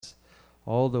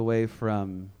all the way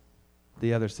from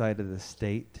the other side of the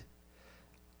state,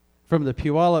 from the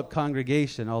Puyallup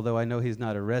congregation, although I know he's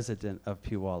not a resident of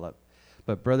Puyallup.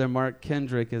 But Brother Mark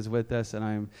Kendrick is with us, and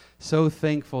I'm so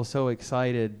thankful, so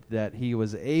excited that he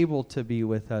was able to be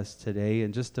with us today.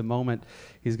 In just a moment,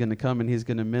 he's going to come and he's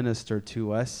going to minister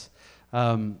to us.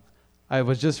 I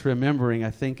was just remembering,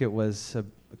 I think it was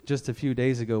just a few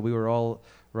days ago, we were all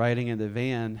riding in the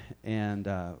van, and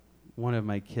one of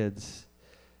my kids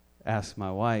asked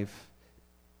my wife,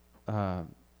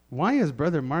 why is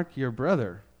Brother Mark your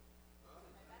brother?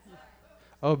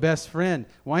 Oh, best friend.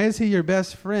 Why is he your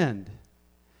best friend?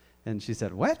 And she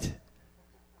said, what?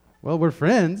 Well, we're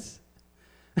friends.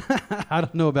 I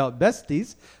don't know about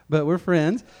besties, but we're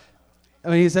friends. I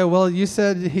mean, he said, well, you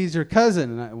said he's your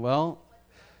cousin. And well,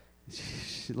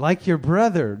 like your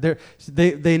brother.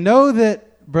 They know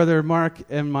that Brother Mark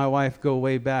and my wife go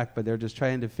way back, but they're just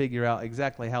trying to figure out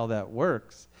exactly how that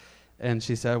works. And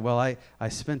she said, well, I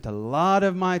spent a lot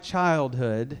of my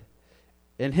childhood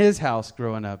in his house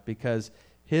growing up because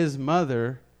his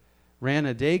mother ran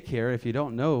a daycare. If you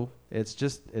don't know,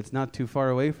 it's not too far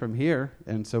away from here.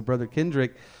 And so Brother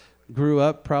Kendrick grew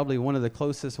up probably one of the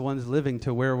closest ones living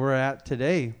to where we're at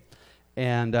today.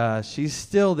 And she's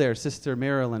still there, Sister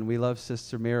Marilyn. We love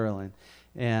Sister Marilyn.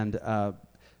 And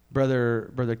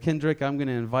Brother Kendrick, I'm going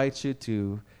to invite you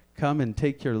to come and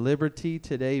take your liberty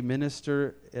today,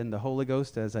 minister in the Holy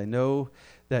Ghost, as I know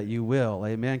that you will.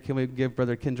 Amen. Can we give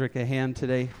Brother Kendrick a hand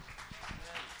today?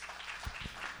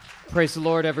 Praise the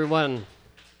Lord, everyone.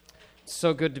 It's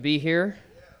so good to be here.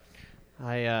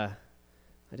 I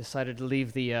decided to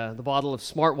leave the bottle of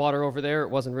Smart Water over there. It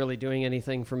wasn't really doing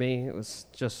anything for me. It was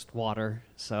just water.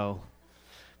 So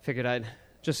figured I'd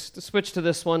just switch to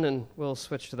this one, and we'll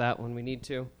switch to that when we need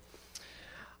to.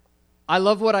 I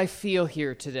love what I feel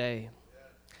here today.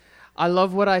 I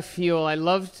love what I feel. I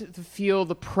love to feel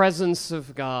the presence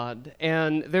of God.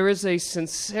 And there is a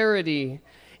sincerity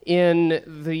in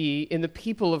the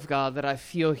people of God that I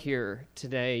feel here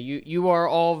today. You are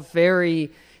all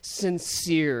very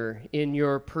sincere in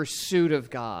your pursuit of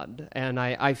God, and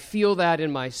I feel that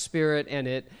in my spirit,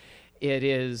 and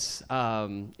it's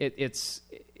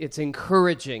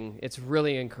encouraging. It's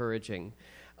really encouraging.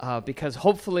 Because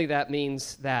hopefully that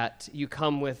means that you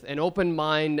come with an open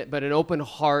mind, but an open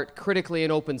heart, critically an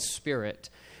open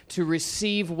spirit, to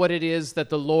receive what it is that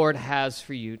the Lord has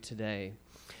for you today.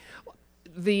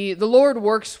 The Lord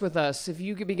works with us. If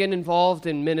you begin involved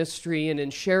in ministry and in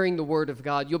sharing the Word of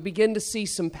God, you'll begin to see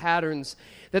some patterns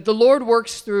that the Lord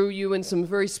works through you in some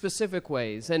very specific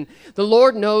ways. And the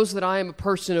Lord knows that I am a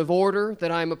person of order, that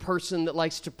I am a person that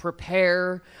likes to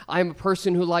prepare. I am a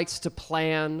person who likes to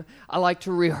plan. I like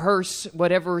to rehearse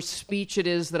whatever speech it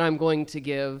is that I'm going to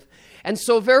give. And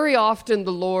so very often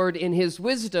the Lord, in His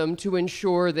wisdom, to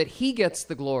ensure that He gets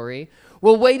the glory,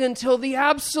 will wait until the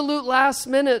absolute last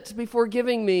minute before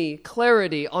giving me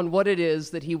clarity on what it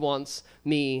is that He wants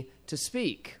me to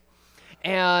speak.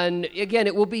 And again,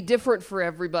 it will be different for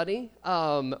everybody,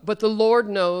 but the Lord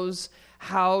knows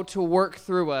how to work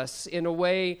through us in a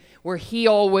way where He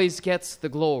always gets the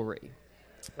glory.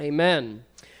 Amen.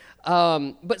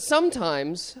 But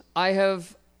sometimes I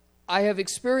have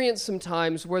experienced some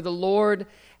times where the Lord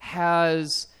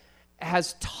has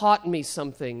taught me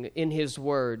something in His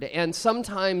Word. And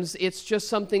sometimes it's just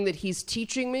something that He's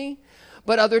teaching me,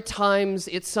 but other times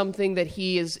it's something that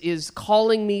He is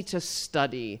calling me to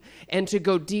study and to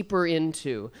go deeper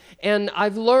into. And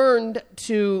I've learned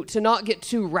to not get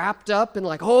too wrapped up in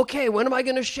like, oh, okay, when am I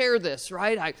going to share this,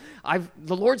 right?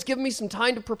 The Lord's given me some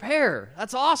time to prepare.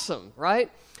 That's awesome, right?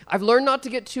 I've learned not to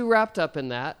get too wrapped up in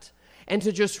that, and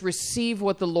to just receive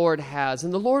what the Lord has.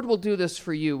 And the Lord will do this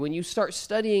for you when you start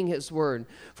studying His Word,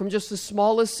 from just the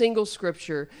smallest single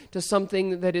scripture to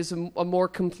something that is a more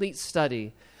complete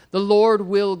study. The Lord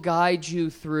will guide you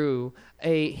through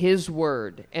His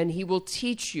Word, and He will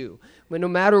teach you, no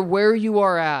matter where you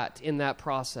are at in that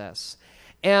process.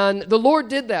 And the Lord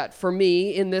did that for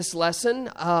me in this lesson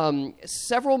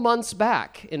several months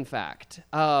back, in fact.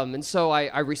 And so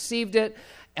I received it.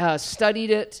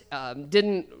 Studied it,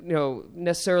 didn't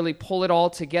necessarily pull it all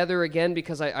together again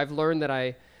because I've learned that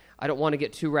I don't want to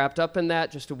get too wrapped up in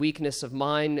that, just a weakness of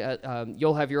mine.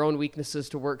 You'll have your own weaknesses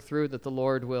to work through that the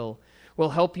Lord will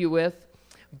help you with.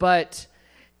 But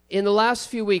in the last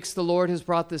few weeks, the Lord has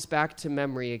brought this back to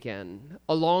memory again,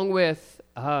 along with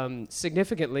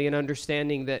significantly an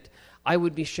understanding that I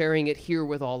would be sharing it here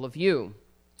with all of you.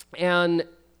 And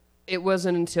it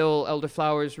wasn't until Elder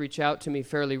Flowers reached out to me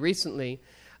fairly recently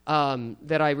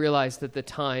that I realized that the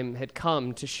time had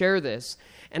come to share this.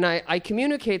 And I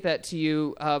communicate that to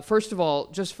you, first of all,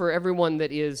 just for everyone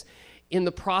that is in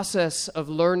the process of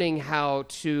learning how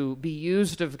to be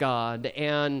used of God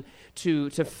and to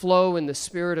flow in the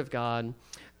Spirit of God,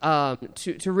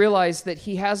 to realize that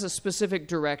He has a specific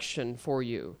direction for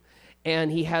you.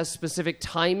 And He has specific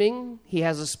timing. He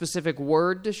has a specific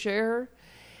word to share.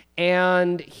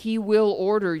 And He will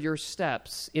order your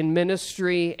steps in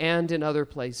ministry and in other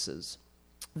places.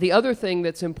 The other thing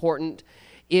that's important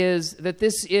is that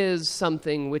this is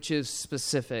something which is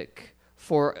specific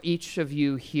for each of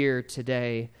you here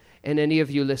today and any of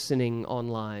you listening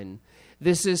online.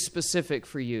 This is specific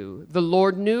for you. The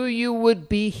Lord knew you would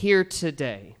be here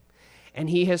today, and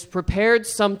He has prepared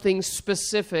something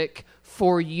specific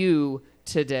for you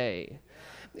today.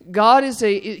 God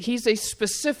He's a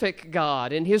specific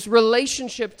God, and His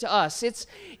relationship to us,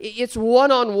 it's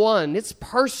one-on-one, it's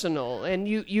personal, and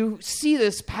you see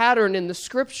this pattern in the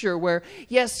Scripture where,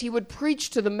 yes, He would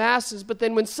preach to the masses, but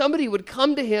then when somebody would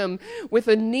come to Him with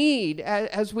a need,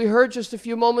 as we heard just a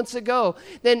few moments ago,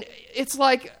 then it's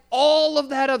like all of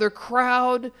that other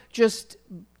crowd just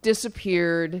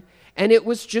disappeared, and it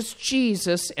was just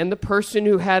Jesus and the person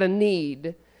who had a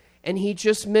need, and He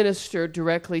just ministered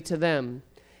directly to them.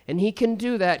 And He can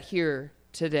do that here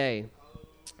today.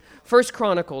 1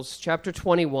 Chronicles chapter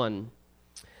 21.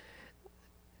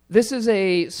 This is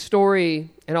a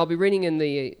story, and I'll be reading in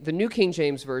the New King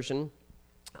James Version.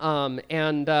 I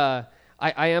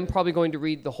am probably going to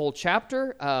read the whole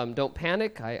chapter. Don't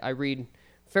panic. I read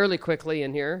fairly quickly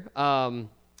in here.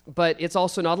 But it's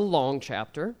also not a long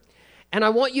chapter. And I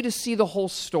want you to see the whole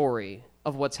story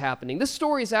of what's happening. This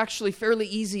story is actually fairly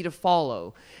easy to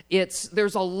follow.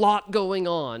 There's a lot going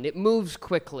on. It moves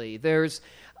quickly. It's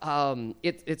a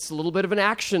little bit of an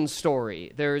action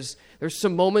story. There's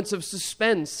some moments of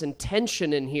suspense and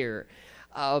tension in here.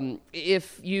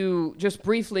 If you just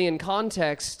briefly in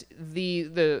context,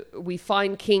 we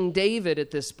find King David at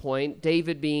this point.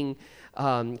 David being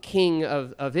king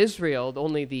of Israel,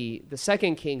 only the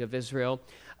second king of Israel.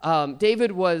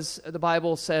 David was, the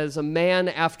Bible says, a man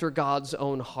after God's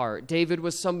own heart. David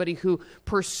was somebody who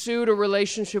pursued a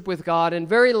relationship with God and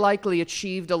very likely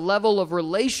achieved a level of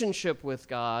relationship with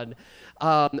God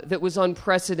that was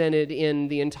unprecedented in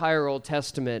the entire Old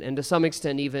Testament, and to some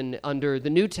extent even under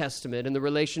the New Testament and the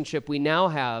relationship we now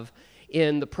have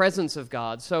in the presence of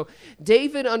God. So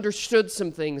David understood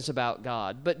some things about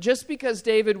God, but just because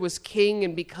David was king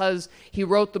and because he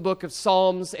wrote the book of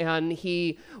Psalms and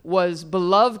he was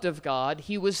beloved of God,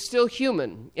 he was still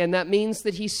human, and that means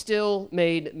that he still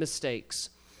made mistakes.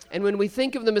 And when we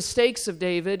think of the mistakes of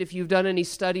David, if you've done any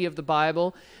study of the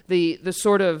Bible, the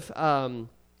sort of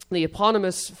the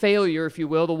eponymous failure, if you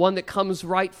will, the one that comes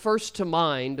right first to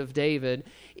mind of David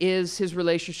is his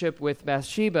relationship with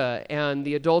Bathsheba and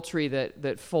the adultery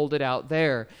that folded out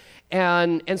there.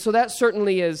 And so that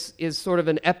certainly is sort of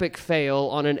an epic fail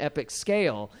on an epic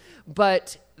scale.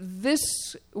 But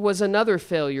this was another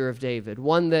failure of David,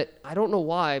 one that I don't know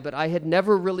why, but I had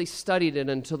never really studied it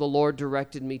until the Lord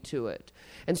directed me to it.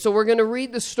 And so we're going to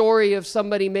read the story of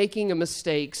somebody making a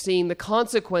mistake, seeing the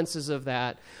consequences of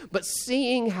that, but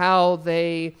seeing how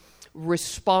they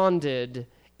responded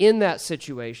in that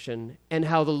situation and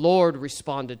how the Lord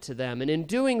responded to them. And in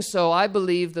doing so, I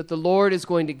believe that the Lord is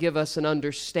going to give us an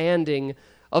understanding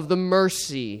of the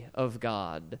mercy of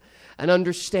God, an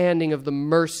understanding of the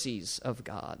mercies of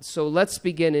God. So let's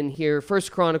begin in here, 1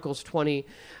 Chronicles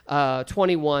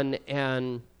 21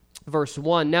 and verse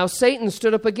 1. Now Satan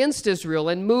stood up against Israel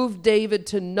and moved David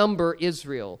to number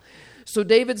Israel. So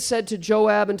David said to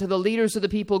Joab and to the leaders of the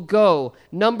people, "Go,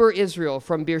 number Israel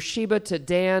from Beersheba to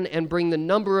Dan, and bring the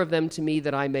number of them to me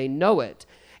that I may know it."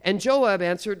 And Joab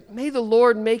answered, "May the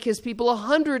Lord make his people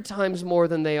 100 times more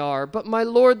than they are. But my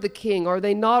lord the king, are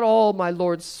they not all my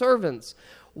lord's servants?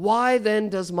 Why then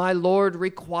does my lord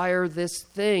require this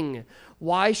thing?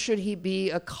 Why should he be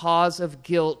a cause of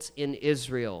guilt in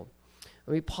Israel?"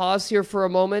 Let me pause here for a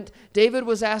moment. David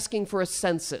was asking for a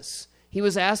census. He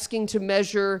was asking to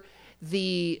measure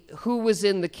who was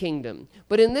in the kingdom.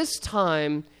 But in this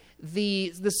time,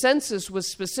 the census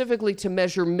was specifically to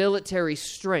measure military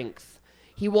strength.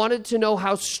 He wanted to know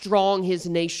how strong his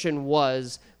nation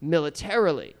was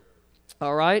militarily.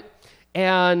 All right?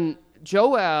 And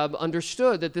Joab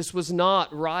understood that this was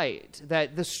not right,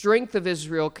 that the strength of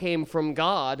Israel came from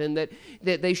God and that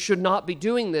they should not be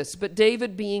doing this. But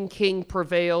David, being king,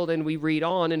 prevailed, and we read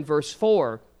on in verse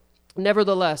 4.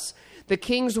 Nevertheless, the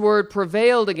king's word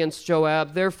prevailed against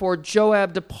Joab. Therefore,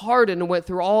 Joab departed and went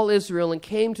through all Israel and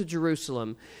came to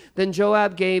Jerusalem. Then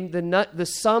Joab gave the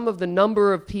sum of the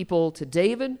number of people to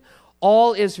David.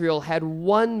 All Israel had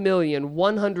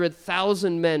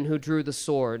 1,100,000 men who drew the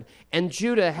sword, and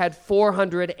Judah had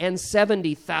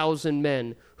 470,000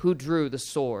 men who drew the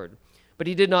sword. But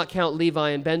he did not count Levi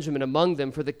and Benjamin among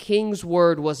them, for the king's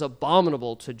word was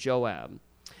abominable to Joab.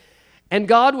 And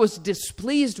God was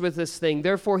displeased with this thing,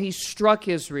 therefore he struck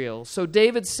Israel. So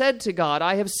David said to God,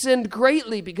 I have sinned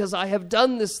greatly because I have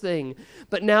done this thing.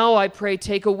 But now I pray,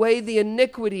 take away the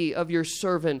iniquity of your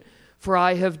servant, for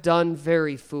I have done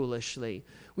very foolishly.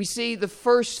 We see the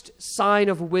first sign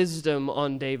of wisdom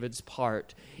on David's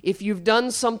part. If you've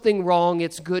done something wrong,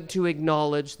 it's good to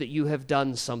acknowledge that you have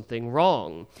done something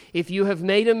wrong. If you have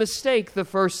made a mistake, the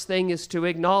first thing is to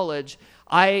acknowledge,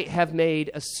 I have made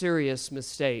a serious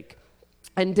mistake.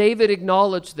 And David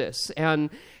acknowledged this, and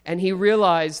he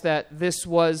realized that this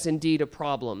was indeed a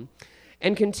problem.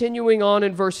 And continuing on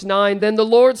in verse 9, then the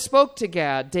Lord spoke to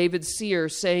Gad, David's seer,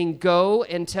 saying, go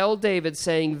and tell David,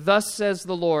 saying, thus says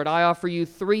the Lord, I offer you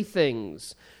 3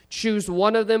 things. Choose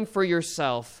one of them for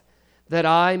yourself, that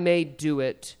I may do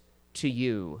it to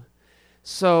you.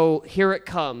 So here it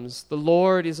comes. The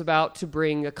Lord is about to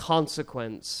bring a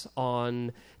consequence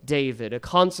on David, a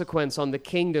consequence on the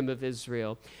kingdom of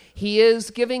Israel. He is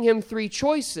giving him 3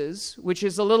 choices, which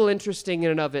is a little interesting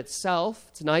in and of itself.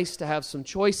 It's nice to have some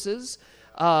choices.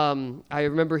 I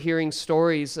remember hearing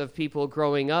stories of people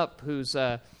growing up whose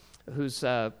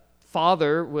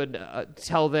father would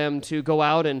tell them to go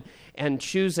out and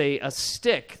choose a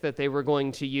stick that they were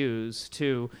going to use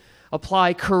to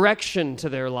apply correction to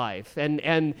their life.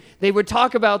 And they would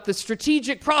talk about the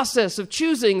strategic process of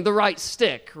choosing the right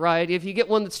stick, right? If you get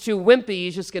one that's too wimpy,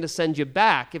 he's just going to send you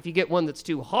back. If you get one that's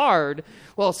too hard,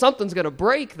 well, something's going to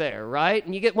break there, right?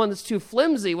 And you get one that's too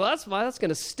flimsy, well, that's going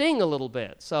to sting a little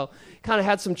bit. So kind of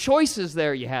had some choices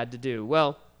there you had to do.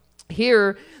 Well,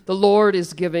 here the Lord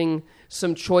is giving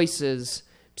some choices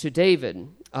to David.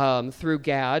 Through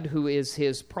Gad, who is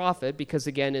his prophet, because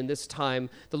again, in this time,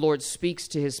 the Lord speaks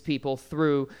to his people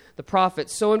through the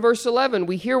prophets. So in verse 11,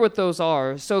 we hear what those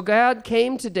are. So Gad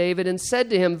came to David and said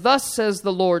to him, thus says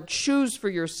the Lord, choose for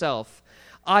yourself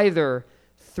either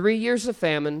 3 years of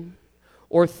famine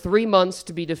or 3 months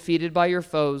to be defeated by your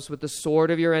foes with the sword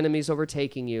of your enemies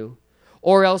overtaking you,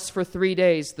 or else for 3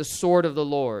 days the sword of the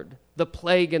Lord, the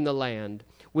plague in the land,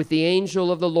 with the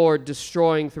angel of the Lord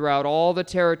destroying throughout all the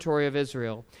territory of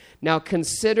Israel. Now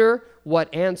consider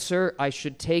what answer I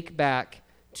should take back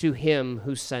to him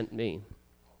who sent me.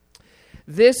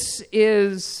 This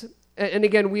is, and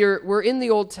again, we're in the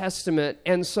Old Testament,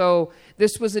 and so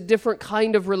this was a different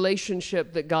kind of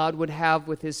relationship that God would have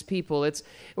with his people.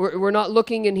 We're not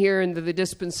looking in here into the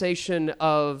dispensation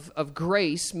of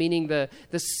grace, meaning the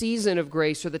season of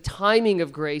grace or the timing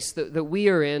of grace that we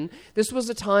are in. This was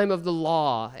a time of the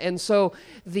law. And so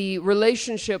the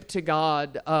relationship to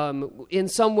God in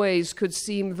some ways could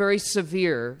seem very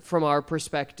severe from our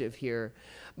perspective here.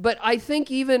 But I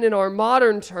think even in our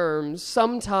modern terms,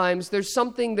 sometimes there's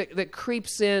something that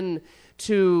creeps in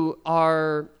to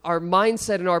our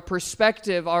mindset and our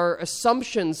perspective, our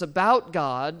assumptions about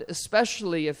God,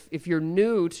 especially if you're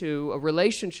new to a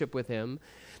relationship with him.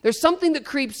 There's something that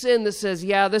creeps in that says,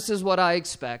 yeah, this is what I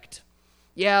expect.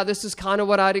 Yeah, this is kind of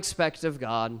what I'd expect of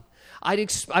God.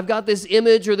 I've got this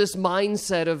image or this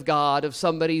mindset of God, of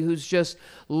somebody who's just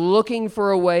looking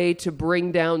for a way to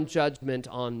bring down judgment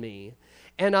on me.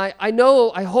 And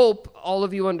I hope all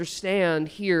of you understand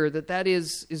here that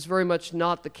is very much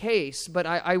not the case, but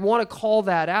I want to call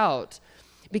that out,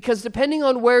 because depending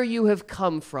on where you have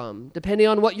come from, depending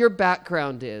on what your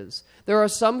background is, there are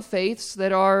some faiths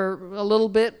that are a little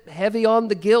bit heavy on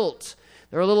the guilt.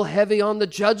 They're a little heavy on the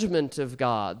judgment of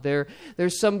God.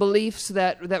 There's some beliefs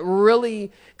that really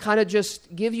kind of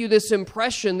just give you this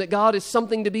impression that God is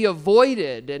something to be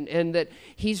avoided and that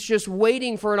he's just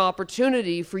waiting for an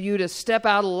opportunity for you to step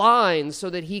out of line so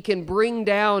that he can bring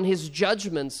down his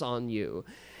judgments on you.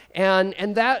 And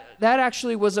that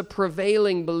actually was a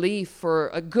prevailing belief for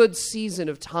a good season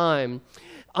of time.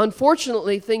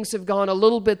 Unfortunately, things have gone a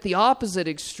little bit the opposite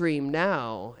extreme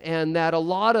now, and that a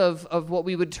lot of what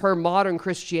we would term modern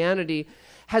Christianity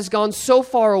has gone so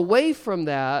far away from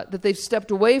that they've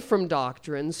stepped away from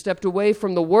doctrine, stepped away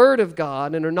from the Word of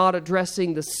God, and are not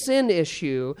addressing the sin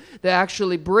issue that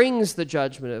actually brings the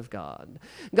judgment of God.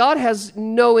 God has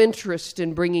no interest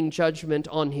in bringing judgment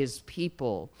on his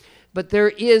people, but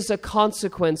there is a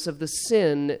consequence of the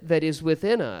sin that is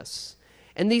within us.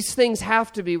 And these things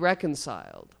have to be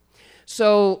reconciled.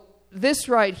 So this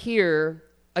right here,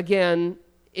 again,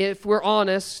 if we're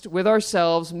honest with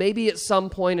ourselves, maybe at some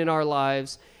point in our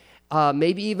lives,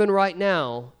 maybe even right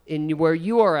now, in where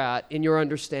you are at in your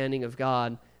understanding of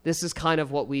God, this is kind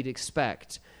of what we'd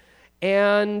expect.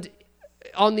 And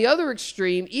on the other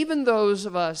extreme, even those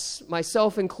of us,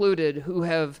 myself included, who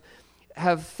have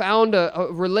have found a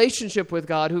relationship with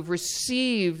God, who've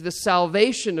received the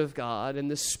salvation of God and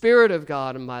the Spirit of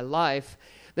God in my life,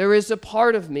 there is a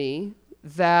part of me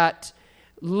that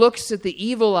looks at the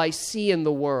evil I see in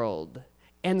the world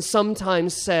and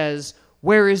sometimes says,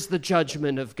 where is the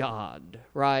judgment of God,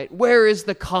 right? Where is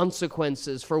the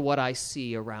consequences for what I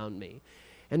see around me?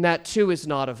 And that too is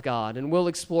not of God, and we'll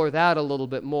explore that a little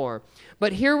bit more.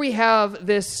 But here we have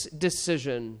this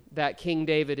decision that King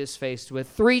David is faced with,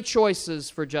 3 choices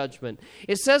for judgment.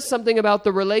 It says something about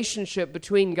the relationship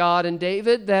between God and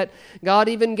David, that God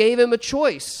even gave him a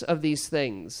choice of these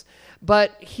things.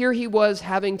 But here he was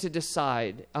having to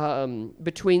decide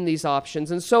between these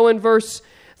options. And so in verse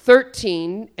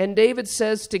 13, and David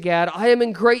says to Gad, I am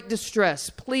in great distress.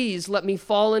 Please let me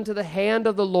fall into the hand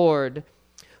of the Lord,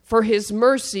 for his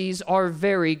mercies are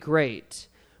very great.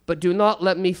 But do not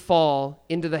let me fall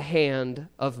into the hand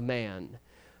of man.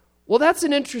 Well, that's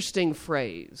an interesting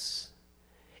phrase,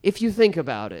 if you think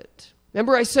about it.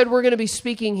 Remember, I said we're going to be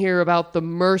speaking here about the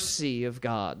mercy of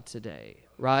God today,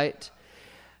 right?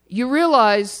 You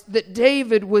realize that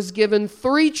David was given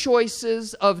 3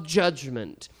 choices of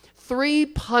judgment, 3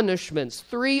 punishments,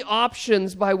 3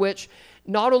 options by which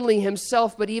not only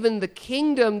himself, but even the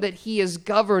kingdom that he is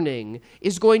governing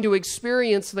is going to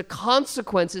experience the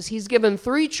consequences. He's given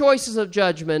 3 choices of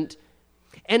judgment,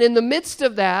 and in the midst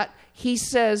of that, he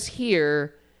says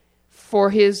here,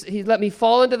 he let me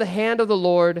fall into the hand of the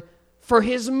Lord, for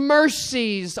his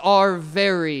mercies are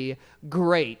very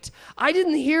great. I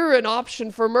didn't hear an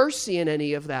option for mercy in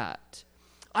any of that.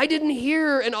 I didn't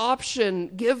hear an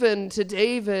option given to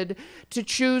David to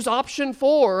choose option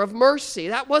 4 of mercy.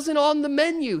 That wasn't on the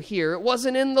menu here. It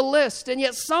wasn't in the list. And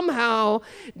yet somehow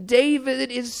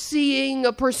David is seeing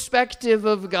a perspective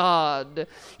of God.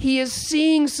 He is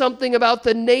seeing something about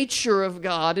the nature of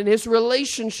God and his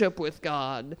relationship with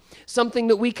God, something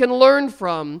that we can learn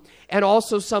from, and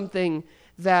also something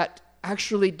that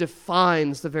actually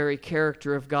defines the very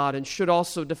character of God and should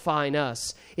also define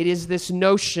us. It is this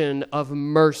notion of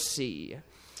mercy.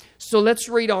 So let's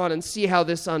read on and see how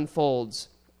this unfolds.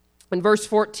 In verse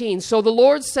 14, so the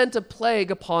Lord sent a plague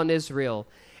upon Israel,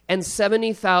 and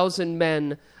 70,000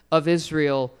 men of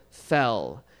Israel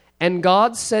fell. And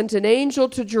God sent an angel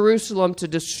to Jerusalem to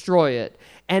destroy it.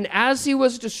 And as he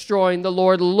was destroying, the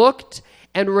Lord looked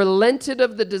and relented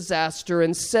of the disaster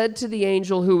and said to the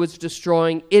angel who was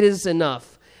destroying, it is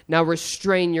enough. Now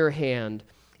restrain your hand.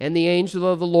 And the angel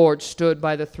of the Lord stood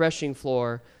by the threshing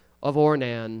floor of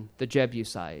Ornan the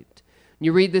Jebusite.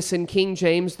 You read this in King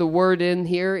James, the word in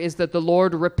here is that the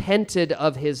Lord repented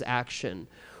of his action,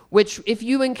 which if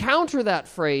you encounter that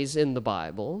phrase in the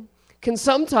Bible, can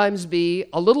sometimes be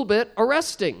a little bit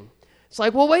arresting. It's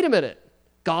like, well, wait a minute.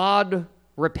 God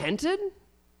repented?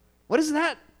 What is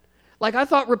that? Like, I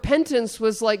thought repentance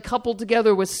was like coupled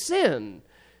together with sin.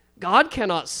 God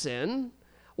cannot sin.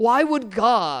 Why would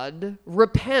God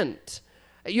repent?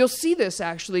 You'll see this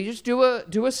actually. Just do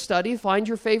a study, find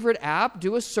your favorite app,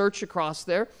 do a search across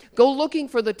there. Go looking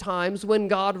for the times when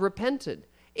God repented.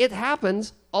 It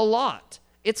happens a lot.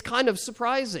 It's kind of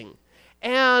surprising.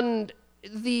 And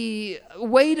the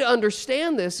way to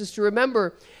understand this is to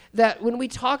remember that when we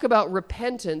talk about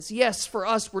repentance, yes, for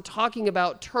us, we're talking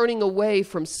about turning away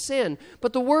from sin,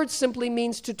 but the word simply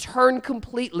means to turn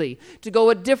completely, to go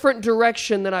a different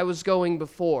direction than I was going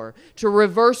before, to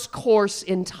reverse course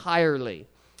entirely.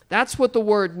 That's what the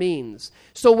word means.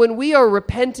 So when we are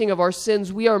repenting of our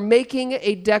sins, we are making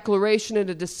a declaration and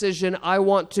a decision. I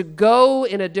want to go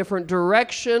in a different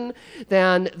direction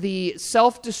than the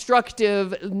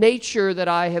self-destructive nature that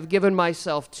I have given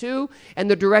myself to and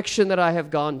the direction that I have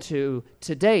gone to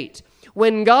date.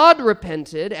 When God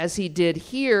repented, as he did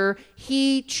here,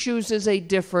 he chooses a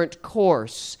different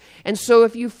course. And so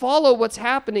if you follow what's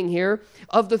happening here,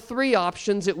 of the 3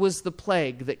 options, it was the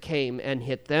plague that came and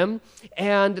hit them.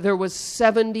 And there was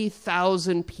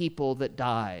 70,000 people that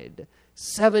died.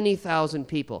 70,000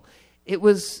 people. It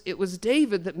was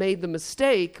David that made the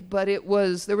mistake, but there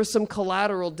was some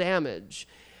collateral damage.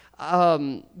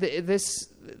 That's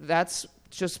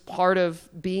just part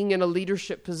of being in a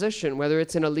leadership position, whether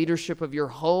it's in a leadership of your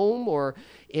home or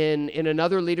in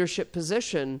another leadership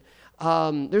position.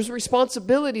 There's a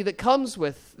responsibility that comes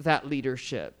with that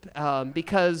leadership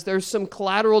because there's some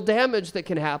collateral damage that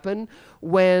can happen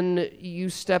when you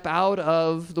step out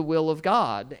of the will of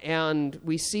God. And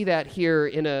we see that here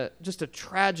in just a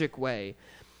tragic way.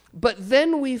 But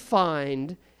then we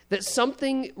find that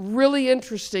something really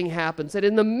interesting happens, that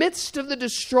in the midst of the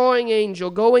destroying angel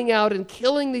going out and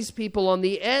killing these people on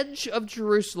the edge of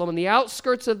Jerusalem, on the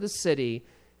outskirts of the city,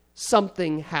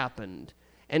 something happened.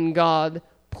 And God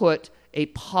put a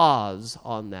pause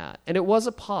on that. And it was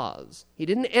a pause. He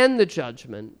didn't end the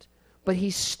judgment, but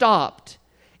he stopped.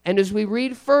 And as we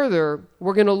read further,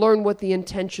 we're going to learn what the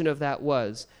intention of that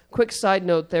was. Quick side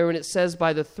note there, when it says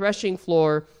by the threshing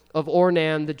floor of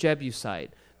Ornan the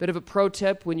Jebusite. Bit of a pro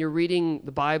tip when you're reading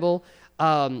the Bible.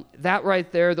 That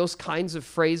right there, those kinds of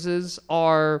phrases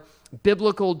are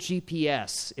biblical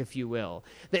GPS, if you will.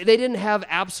 They didn't have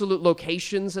absolute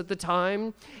locations at the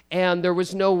time, and there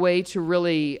was no way to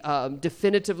really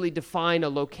definitively define a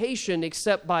location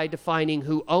except by defining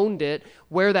who owned it,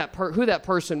 who that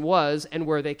person was, and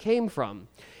where they came from.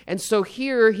 And so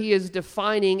here he is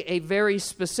defining a very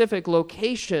specific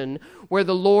location where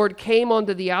the Lord came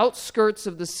onto the outskirts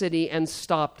of the city and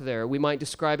stopped there. We might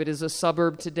describe it as a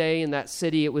suburb today. In that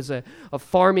city, it was a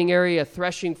farming area. A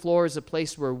threshing floor is a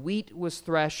place where wheat was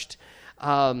threshed.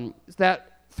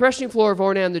 That threshing floor of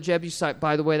Ornan the Jebusite,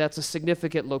 by the way, that's a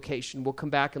significant location. We'll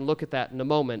come back and look at that in a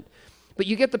moment. But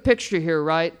you get the picture here,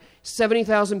 right?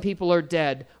 70,000 people are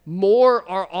dead. More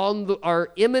are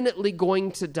imminently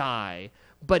going to die.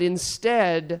 But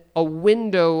instead, a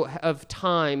window of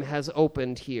time has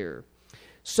opened here.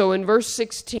 So in verse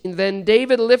 16, then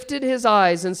David lifted his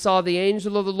eyes and saw the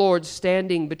angel of the Lord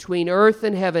standing between earth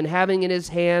and heaven, having in his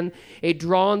hand a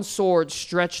drawn sword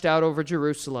stretched out over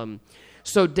Jerusalem.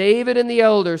 So David and the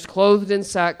elders, clothed in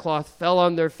sackcloth, fell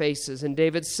on their faces. And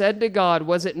David said to God,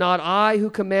 was it not I who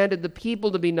commanded the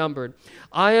people to be numbered?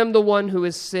 I am the one who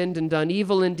has sinned and done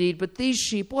evil indeed. But these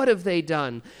sheep, what have they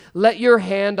done? Let your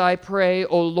hand, I pray,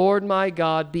 O Lord my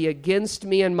God, be against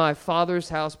me and my father's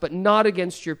house, but not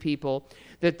against your people,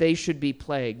 that they should be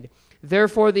plagued.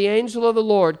 Therefore the angel of the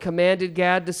Lord commanded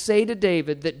Gad to say to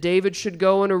David that David should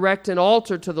go and erect an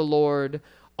altar to the Lord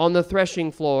on the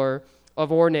threshing floor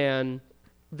of Ornan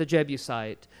the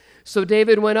Jebusite. So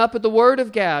David went up at the word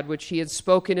of Gad, which he had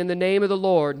spoken in the name of the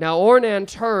Lord. Now Ornan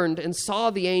turned and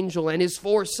saw the angel, and his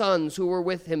 4 sons who were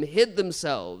with him hid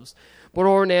themselves. But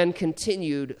Ornan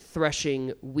continued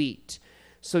threshing wheat.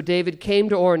 So David came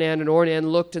to Ornan, and Ornan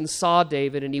looked and saw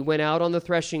David, and he went out on the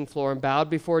threshing floor and bowed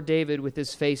before David with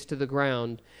his face to the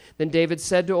ground. Then David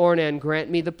said to Ornan, grant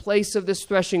me the place of this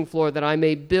threshing floor, that I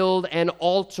may build an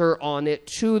altar on it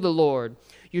to the Lord.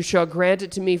 You shall grant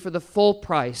it to me for the full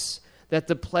price, that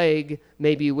the plague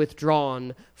may be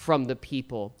withdrawn from the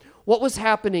people. What was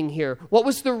happening here? What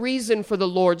was the reason for the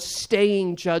Lord's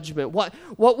staying judgment? What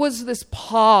was this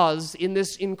pause in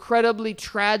this incredibly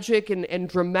tragic and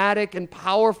dramatic and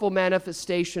powerful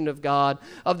manifestation of God,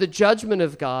 of the judgment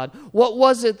of God? What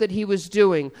was it that he was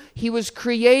doing? He was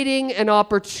creating an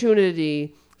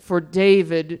opportunity for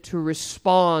David to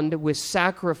respond with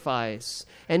sacrifice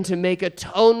and to make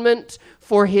atonement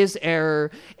for his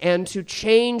error and to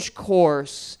change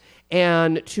course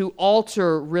and to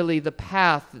alter really the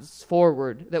path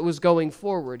forward that was going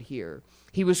forward here.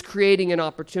 He was creating an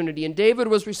opportunity, and David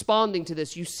was responding to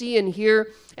this. You see in here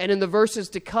and in the verses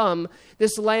to come,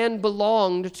 this land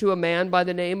belonged to a man by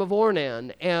the name of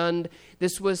Ornan, and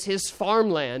this was his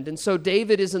farmland. And so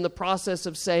David is in the process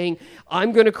of saying,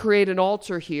 I'm going to create an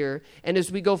altar here, and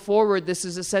as we go forward, this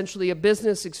is essentially a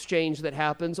business exchange that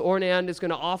happens. Ornan is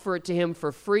going to offer it to him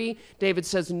for free. David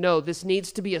says, no, this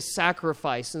needs to be a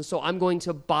sacrifice, and so I'm going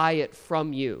to buy it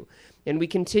from you. And we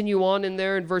continue on in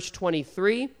there in verse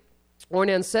 23.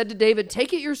 Ornan said to David,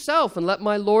 take it yourself and let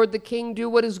my lord the king do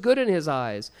what is good in his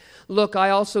eyes. Look, I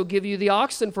also give you the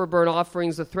oxen for burnt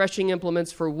offerings, the threshing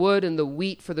implements for wood, and the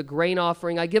wheat for the grain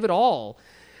offering. I give it all.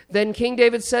 Then King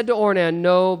David said to Ornan,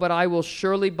 no, but I will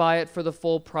surely buy it for the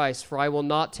full price, for I will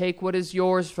not take what is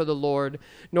yours for the Lord,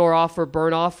 nor offer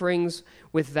burnt offerings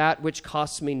with that which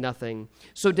costs me nothing.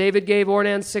 So David gave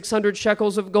Ornan 600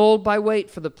 shekels of gold by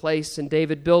weight for the place, and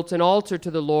David built an altar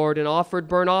to the Lord and offered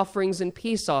burnt offerings and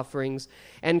peace offerings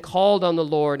and called on the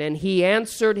Lord, and he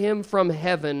answered him from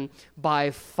heaven by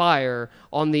fire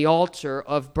on the altar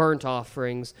of burnt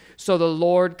offerings. So the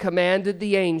Lord commanded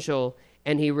the angel,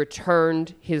 and he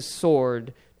returned his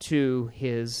sword to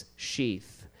his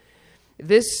sheath.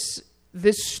 This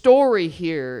story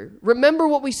here, remember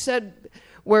what we said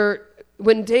where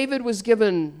when David was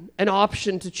given an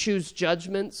option to choose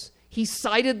judgments, he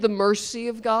cited the mercy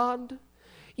of God.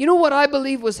 You know what I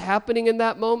believe was happening in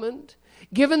that moment?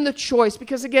 Given the choice,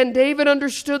 because again, David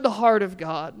understood the heart of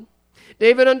God.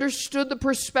 David understood the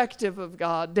perspective of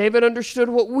God. David understood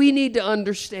what we need to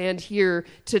understand here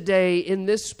today in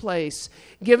this place.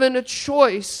 Given a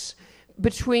choice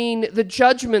between the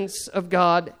judgments of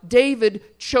God, David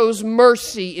chose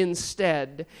mercy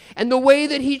instead. And the way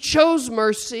that he chose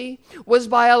mercy was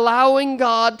by allowing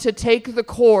God to take the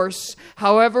course,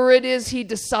 however it is he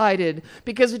decided.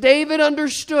 Because David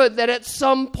understood that at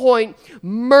some point,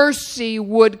 mercy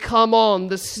would come on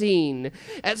the scene.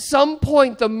 At some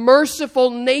point, the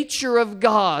merciful nature of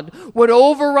God would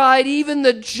override even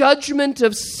the judgment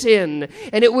of sin.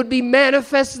 And it would be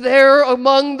manifest there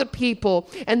among the people.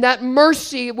 And that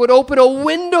mercy would open a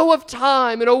window of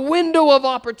time and a window of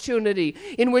opportunity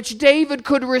in which David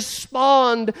could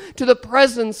respond to the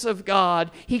presence of God.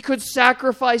 He could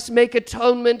sacrifice, make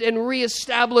atonement, and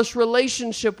reestablish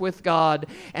relationship with God,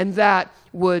 and that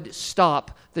would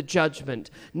stop the judgment.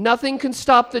 Nothing can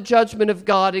stop the judgment of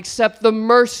God except the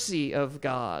mercy of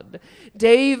God.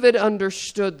 David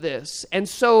understood this, and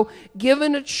so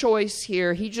given a choice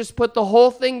here, he just put the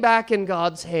whole thing back in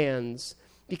God's hands,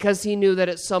 because he knew that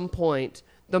at some point,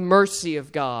 the mercy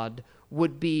of God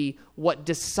would be what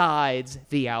decides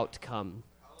the outcome.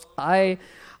 I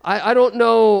don't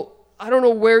know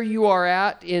where you are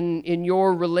at in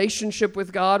your relationship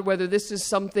with God, whether this is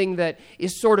something that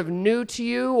is sort of new to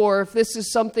you or if this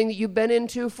is something that you've been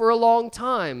into for a long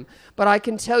time. But I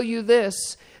can tell you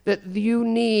this, that you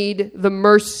need the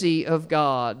mercy of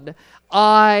God.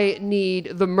 I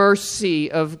need the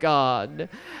mercy of God.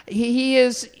 He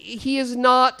is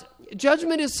not...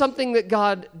 Judgment is something that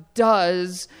God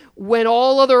does when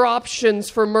all other options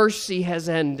for mercy has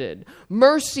ended.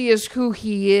 Mercy is who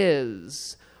he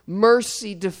is.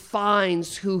 Mercy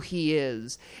defines who he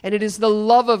is. And it is the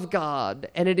love of God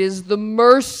and it is the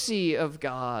mercy of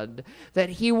God that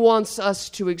he wants us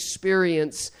to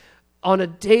experience on a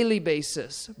daily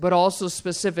basis, but also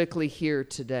specifically here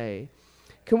today.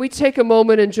 Can we take a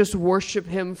moment and just worship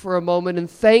him for a moment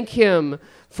and thank him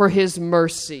for his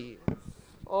mercy?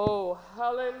 Oh,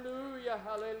 hallelujah,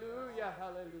 hallelujah,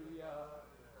 hallelujah.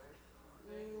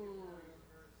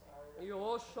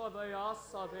 Yo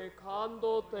de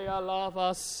cando te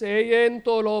alaba,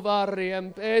 seyento lo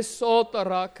barriempeso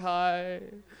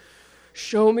tarakai.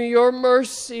 Show me your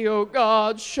mercy, O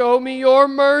God. Show me your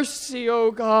mercy,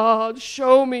 O God.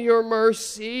 Show me your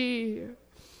mercy.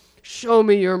 Show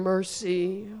me your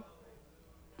mercy.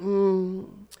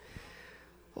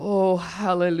 Oh,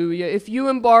 hallelujah. If you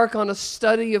embark on a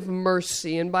study of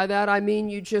mercy, and by that I mean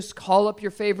you just call up your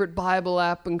favorite Bible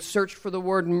app and search for the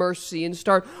word mercy and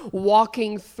start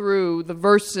walking through the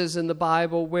verses in the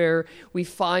Bible where we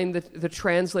find that the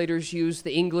translators use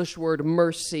the English word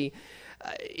mercy,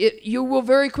 you will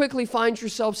very quickly find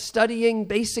yourself studying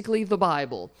basically the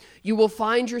Bible. You will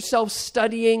find yourself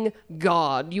studying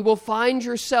God. You will find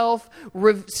yourself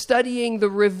studying the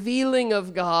revealing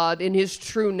of God in his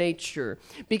true nature.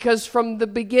 Because from the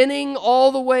beginning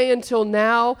all the way until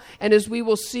now, and as we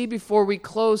will see before we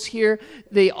close here,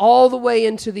 all the way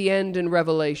into the end in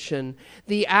Revelation,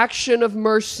 the action of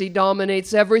mercy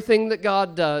dominates everything that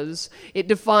God does. It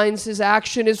defines his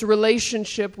action, his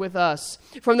relationship with us.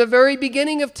 From the very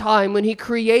beginning of time, when he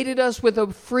created us with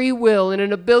a free will and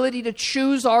an ability to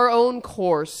choose our own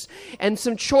course, and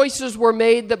some choices were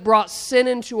made that brought sin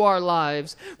into our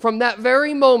lives, from that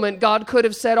very moment, God could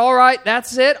have said, all right,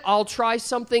 that's it, I'll try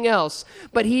something else.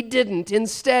 But he didn't.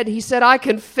 Instead, he said, I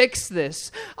can fix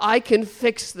this. I can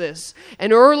fix this.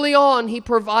 And early on, he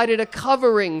provided a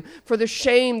covering for the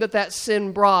shame that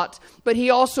sin brought. But he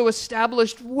also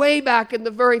established way back in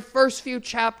the very first few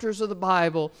chapters of the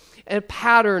Bible a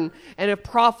pattern and a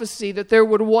prophecy that there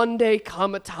would one day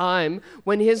come a time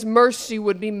when his mercy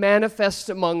would be manifest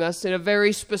among us in a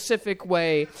very specific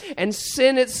way, and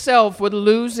sin itself would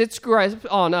lose its grip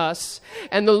on us,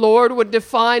 and the Lord would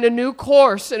define a new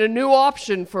course and a new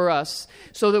option for us,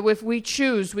 so that if we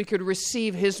choose, we could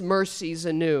receive his mercies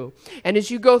anew. And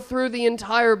as you go through the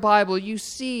entire Bible, you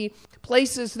see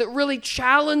places that really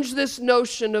challenge this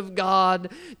notion of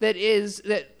God that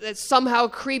somehow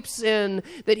creeps in,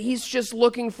 that he's just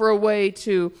looking for a way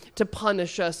to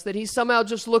punish us, that he's somehow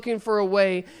just looking for a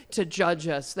way to judge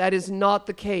us. That is not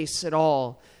the case at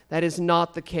all. That is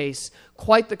not the case.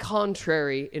 Quite the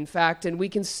contrary, in fact, and we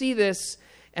can see this,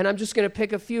 and I'm just going to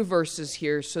pick a few verses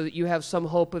here so that you have some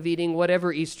hope of eating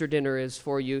whatever Easter dinner is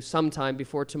for you sometime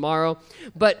before tomorrow.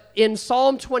 But in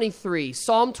Psalm 23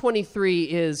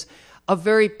 is a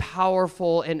very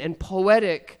powerful and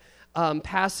poetic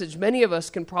passage. Many of us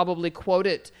can probably quote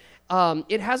it.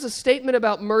 It has a statement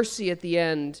about mercy at the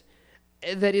end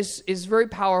that is very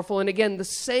powerful. And again,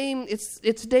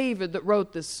 it's David that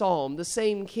wrote this psalm, the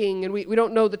same king. And we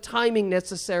don't know the timing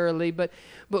necessarily, but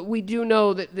we do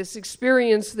know that this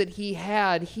experience that he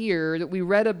had here that we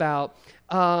read about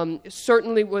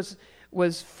certainly was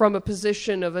was from a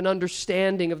position of an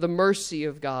understanding of the mercy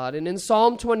of God. And in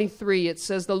Psalm 23, it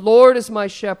says, "The Lord is my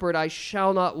shepherd, I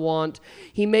shall not want.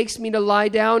 He makes me to lie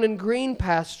down in green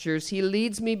pastures. He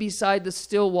leads me beside the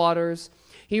still waters.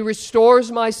 He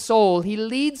restores my soul. He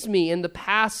leads me in the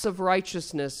paths of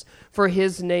righteousness for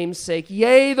his name's sake.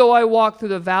 Yea, though I walk through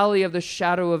the valley of the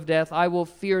shadow of death, I will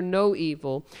fear no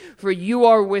evil. For you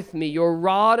are with me. Your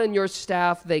rod and your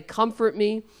staff, they comfort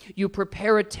me. You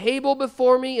prepare a table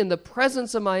before me in the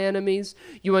presence of my enemies.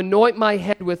 You anoint my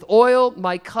head with oil.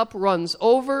 My cup runs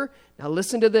over." Now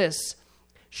listen to this.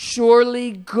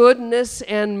 "Surely goodness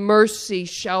and mercy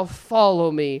shall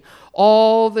follow me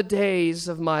all the days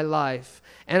of my life,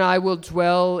 and I will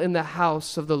dwell in the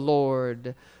house of the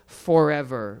Lord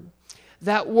forever."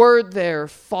 That word there,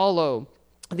 follow,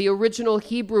 the original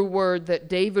Hebrew word that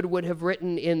David would have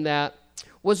written in that,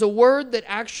 was a word that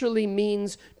actually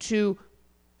means to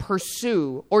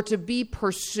pursue or to be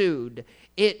pursued.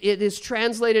 It is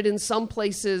translated in some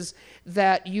places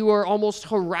that you are almost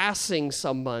harassing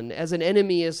someone, as an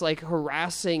enemy is like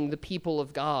harassing the people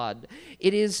of God.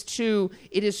 It is to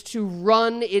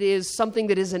run. It is something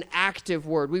that is an active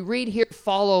word. We read here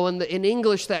follow, and in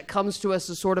English that comes to us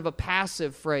as sort of a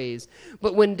passive phrase.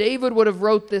 But when David would have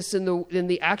wrote this in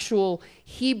the actual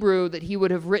Hebrew that he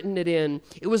would have written it in,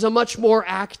 it was a much more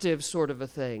active sort of a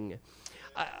thing.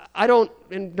 I don't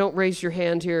raise your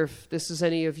hand here if this is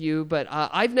any of you, but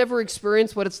I've never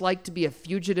experienced what it's like to be a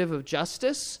fugitive of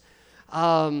justice.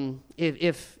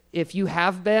 If you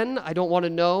have been, I don't want to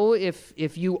know.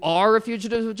 If you are a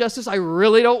fugitive of justice, I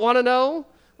really don't want to know,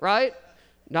 right?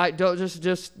 Don't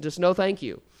just no thank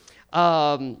you.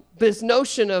 This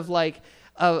notion of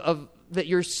that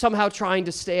you're somehow trying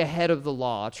to stay ahead of the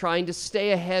law, trying to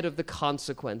stay ahead of the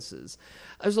consequences.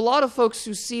 There's a lot of folks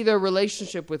who see their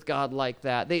relationship with God like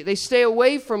that. They stay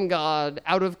away from God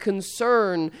out of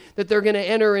concern that they're going to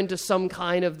enter into some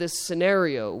kind of this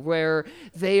scenario where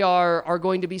they are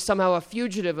going to be somehow a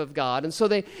fugitive of God. And so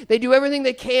they do everything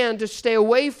they can to stay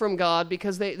away from God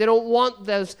because they don't want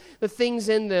the things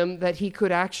in them that he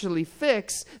could actually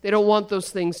fix. They don't want those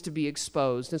things to be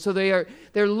exposed. And so they're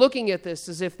looking at this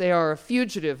as if they are a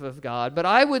fugitive of God. But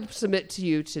I would submit to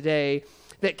you today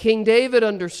that King David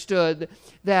understood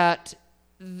that,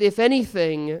 if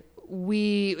anything,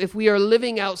 if we are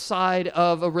living outside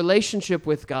of a relationship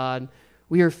with God,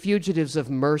 we are fugitives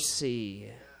of mercy.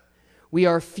 We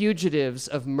are fugitives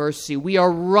of mercy. We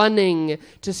are running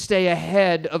to stay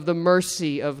ahead of the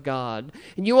mercy of God.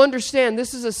 And you understand,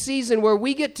 this is a season where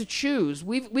we get to choose.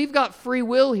 We've got free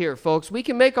will here, folks. We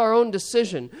can make our own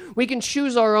decision. We can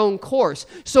choose our own course.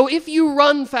 So if you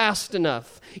run fast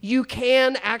enough, you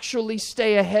can actually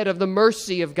stay ahead of the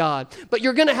mercy of God. But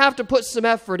you're going to have to put some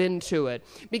effort into it.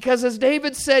 Because as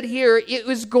David said here, it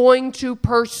is going to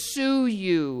pursue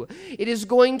you. It is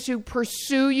going to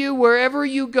pursue you wherever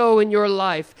you go in your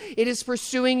life. It is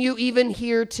pursuing you even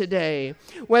here today.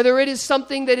 Whether it is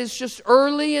something that is just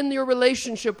early in your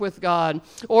relationship with God,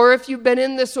 or if you've been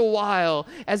in this a while,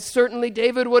 as certainly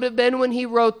David would have been when he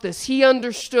wrote this, he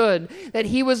understood that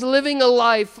he was living a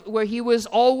life where he was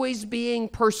always being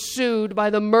pursued by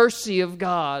the mercy of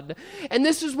God. And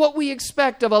this is what we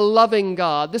expect of a loving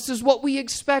God. This is what we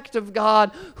expect of God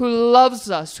who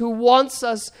loves us, who wants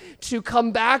us to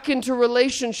come back into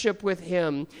relationship with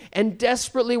him, and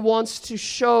desperately wants to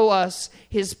show us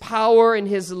his power and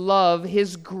his love,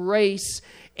 his grace,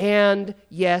 and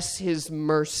yes, his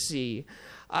mercy.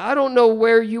 I don't know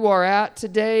where you are at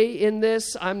today in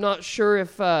this. I'm not sure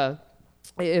if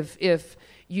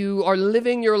you are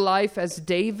living your life as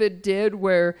David did,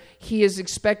 where he is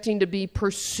expecting to be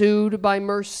pursued by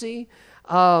mercy.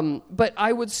 But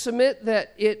I would submit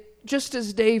that just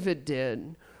as David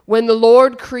did, when the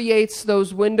Lord creates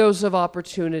those windows of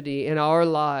opportunity in our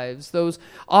lives, those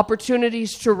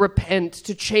opportunities to repent,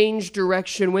 to change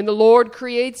direction, when the Lord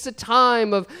creates a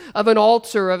time of an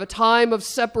altar, of a time of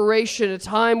separation, a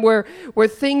time where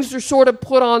things are sort of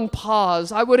put on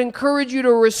pause, I would encourage you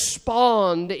to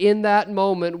respond in that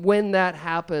moment when that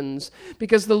happens,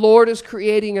 because the Lord is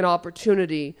creating an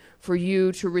opportunity for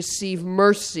you to receive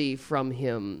mercy from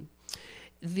him.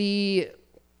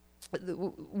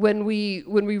 When we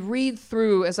read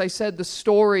through, as I said, the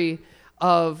story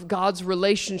of God's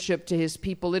relationship to his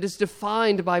people, it is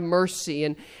defined by mercy.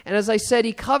 And as I said,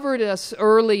 he covered us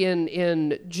early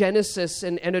in Genesis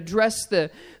and addressed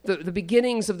the the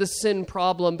beginnings of the sin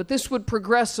problem. But this would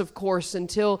progress, of course,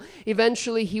 until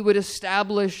eventually he would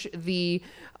establish the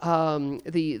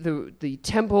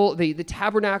temple, the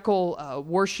tabernacle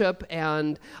worship,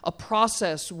 and a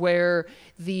process where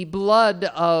the blood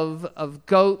of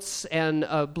goats and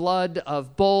blood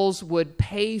of bulls would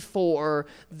pay for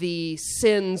the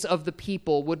sins of the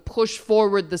people, would push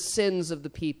forward the sins of the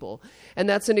people. And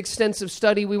that's an extensive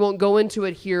study. We won't go into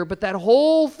it here, but that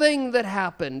whole thing that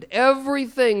happened,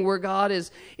 everything where God is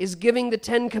giving the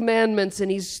 10 Commandments, and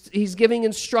he's giving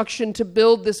instruction to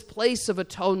build this place of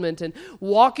atonement and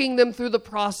walking them through the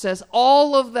process,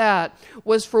 all of that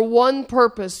was for one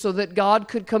purpose, so that God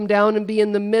could come down and be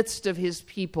in the midst of his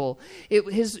people.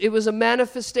 It was a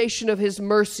manifestation of his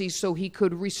mercy, so he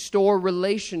could restore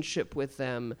relationship with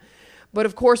them. But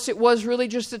of course, it was really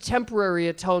just a temporary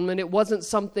atonement. It wasn't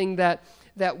something that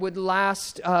would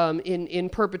last in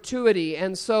perpetuity.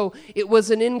 And so it was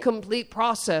an incomplete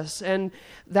process. And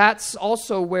that's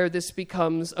also where this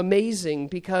becomes amazing,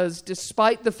 because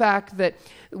despite the fact that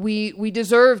we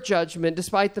deserve judgment,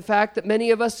 despite the fact that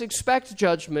many of us expect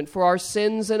judgment for our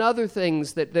sins and other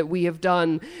things that we have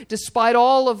done, despite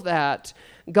all of that,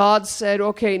 God said,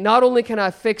 okay, not only can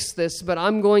I fix this, but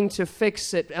I'm going to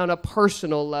fix it on a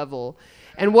personal level.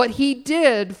 And what he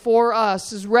did for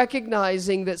us is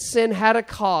recognizing that sin had a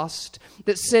cost,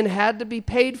 that sin had to be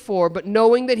paid for, but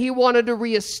knowing that he wanted to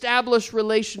reestablish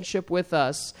relationship with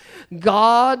us,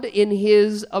 God, in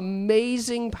his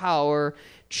amazing power,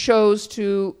 chose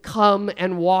to come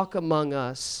and walk among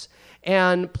us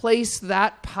and place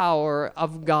that power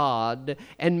of God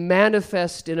and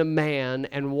manifest in a man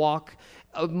and walk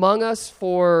among us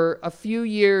for a few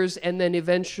years and then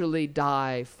eventually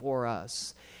die for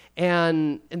us.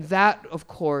 And that, of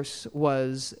course,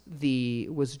 was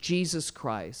Jesus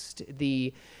Christ.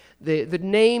 The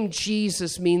name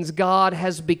Jesus means God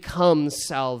has become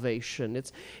salvation.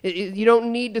 You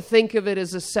don't need to think of it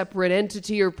as a separate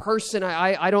entity or person.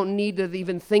 I don't need to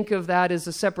even think of that as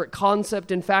a separate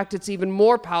concept. In fact, it's even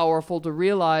more powerful to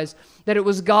realize that it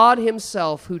was God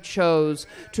himself who chose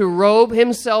to robe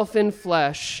himself in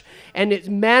flesh and it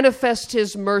manifest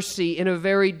his mercy in a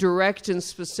very direct and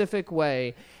specific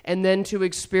way, and then to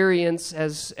experience,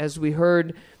 as we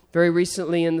heard very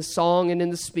recently in the song and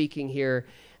in the speaking here,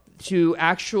 to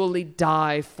actually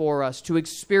die for us, to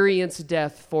experience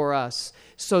death for us,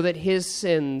 so that his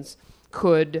sins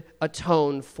could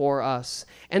atone for us.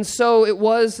 And so it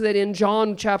was that in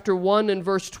John chapter 1 and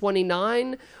verse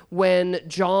 29, when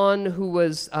John, who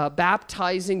was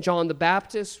baptizing, John the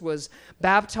Baptist was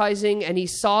baptizing, and he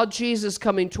saw Jesus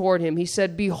coming toward him, he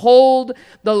said, "Behold,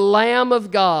 the Lamb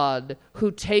of God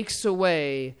who takes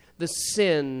away the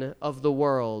sin of the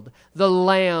world." The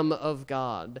Lamb of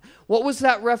God. What was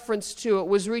that reference to? It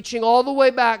was reaching all the way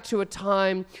back to a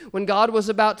time when God was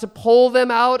about to pull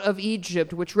them out of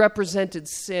Egypt, which represented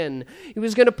sin. He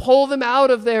was going to pull them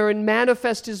out of there and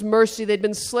manifest his mercy. They'd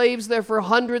been slaves there for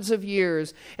hundreds of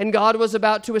years, and God was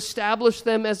about to establish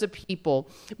them as a people.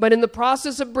 But in the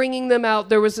process of bringing them out,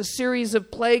 there was a series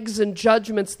of plagues and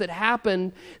judgments that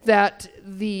happened that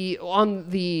on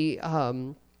the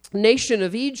nation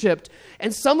of Egypt,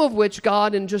 and some of which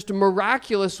God, in just a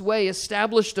miraculous way,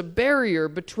 established a barrier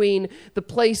between the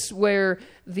place where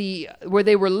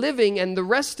they were living and the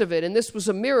rest of it. And this was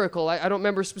a miracle. I don't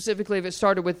remember specifically if it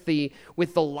started with the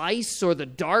lice or the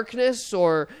darkness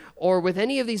or with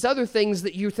any of these other things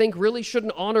that you think really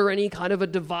shouldn't honor any kind of a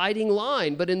dividing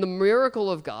line. But in the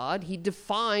miracle of God, he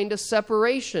defined a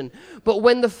separation. But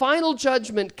when the final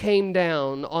judgment came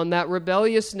down on that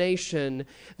rebellious nation,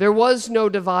 there was no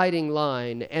dividing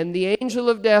line. And the angel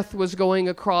of death was going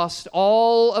across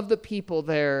all of the people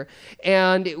there,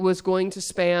 and it was going to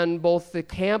span both the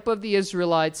camp of the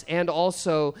Israelites and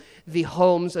also the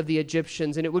homes of the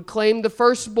Egyptians. And it would claim the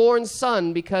firstborn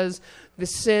son, because the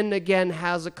sin, again,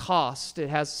 has a cost. It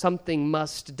has something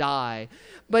must die.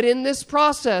 But in this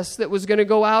process that was going to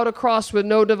go out across with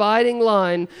no dividing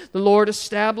line, the Lord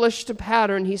established a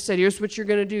pattern. He said, here's what you're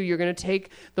going to do. You're going to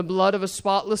take the blood of a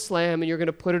spotless lamb and you're going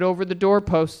to put it over the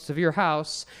doorposts of your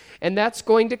house. And that's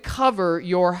going to cover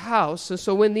your house. And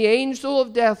so when the angel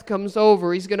of death comes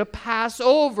over, he's going to pass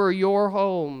over your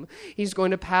home. He's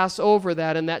going to pass over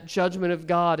that, and that judgment of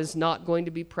God is not going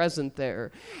to be present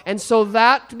there. And so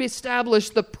that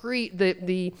established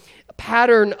the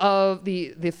pattern of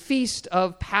the feast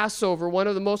of Passover, one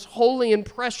of the most holy and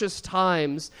precious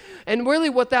times. And really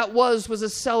what that was a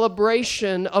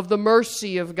celebration of the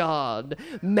mercy of God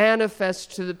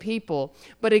manifest to the people.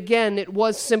 But again, it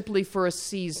was simply for a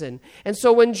season. And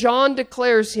so when John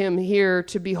declares him here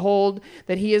to behold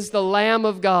that he is the Lamb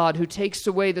of God who takes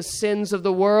away the sins of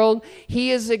the world,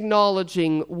 he is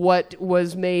acknowledging what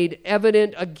was made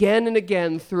evident again and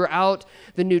again throughout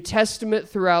the New Testament,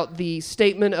 throughout the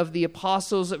statement of the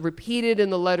apostles, repeated in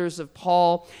the letters of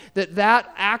Paul,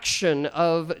 that action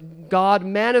of God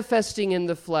manifesting in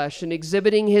the flesh and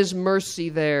exhibiting his mercy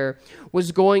there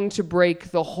was going to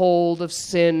break the hold of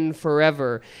sin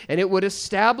forever. And it would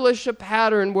establish a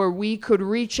pattern where we could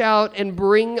reach out and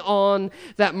bring on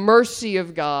that mercy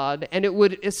of God, and it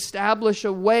would establish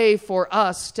a way for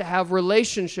us to have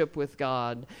relationship with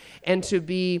God and to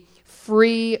be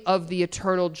free of the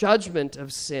eternal judgment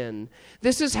of sin.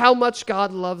 This is how much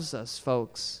God loves us,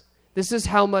 folks. This is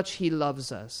how much he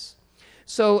loves us.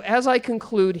 So as I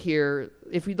conclude here,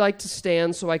 if you'd like to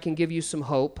stand so I can give you some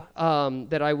hope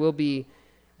that I will be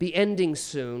ending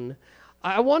soon,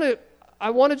 I want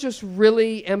to just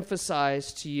really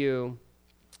emphasize to you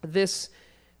this.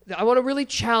 I want to really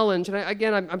challenge, and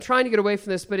I'm trying to get away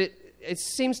from this, but it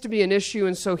seems to be an issue,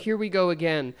 and so here we go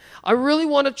again. I really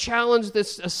want to challenge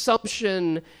this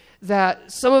assumption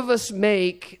that some of us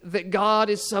make that God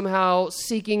is somehow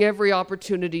seeking every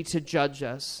opportunity to judge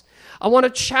us. I want to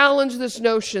challenge this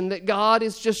notion that God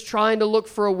is just trying to look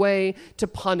for a way to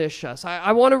punish us.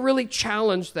 I want to really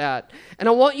challenge that. And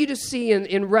I want you to see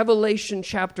in Revelation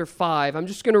chapter 5, I'm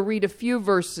just going to read a few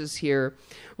verses here.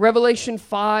 Revelation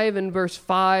 5 and verse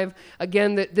 5,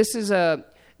 again, that this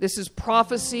is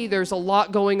prophecy. There's a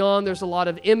lot going on. There's a lot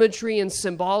of imagery and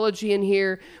symbology in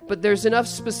here, but there's enough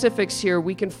specifics here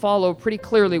we can follow pretty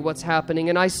clearly what's happening.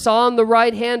 And I saw on the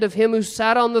right hand of him who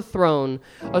sat on the throne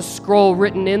a scroll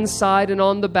written inside and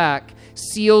on the back,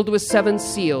 sealed with 7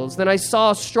 seals. Then I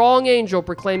saw a strong angel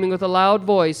proclaiming with a loud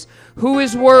voice, "Who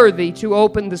is worthy to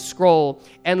open the scroll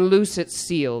and loose its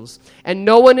seals?" And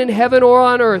no one in heaven or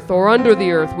on earth or under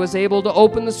the earth was able to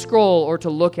open the scroll or to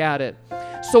look at it.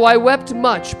 So I wept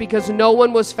much because no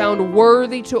one was found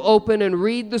worthy to open and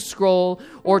read the scroll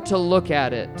or to look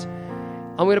at it.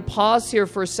 I'm going to pause here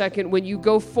for a second. When you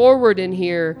go forward in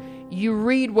here, you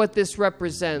read what this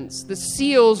represents. The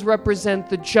seals represent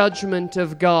the judgment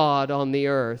of God on the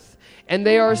earth. And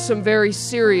they are some very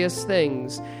serious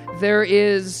things.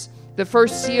 The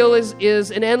first seal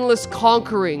is an endless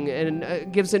conquering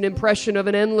and gives an impression of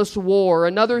an endless war.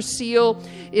 Another seal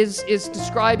is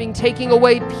describing taking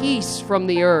away peace from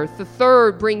the earth. The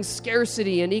third brings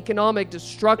scarcity and economic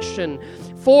destruction.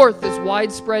 Fourth is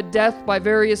widespread death by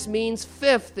various means.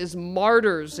 Fifth is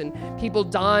martyrs and people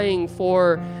dying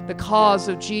for the cause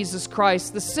of Jesus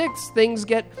Christ. The sixth, things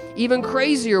get even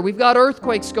crazier. We've got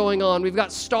earthquakes going on. We've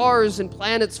got stars and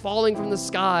planets falling from the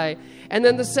sky. And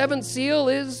then the seventh seal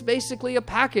is basically a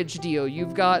package deal.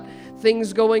 You've got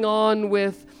things going on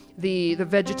with the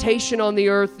vegetation on the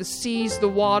earth, the seas, the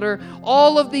water,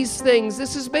 all of these things.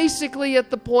 This is basically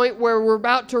at the point where we're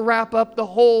about to wrap up the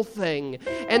whole thing.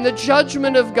 And the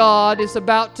judgment of God is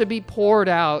about to be poured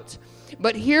out.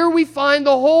 But here we find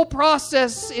the whole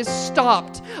process is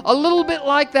stopped. A little bit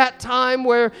like that time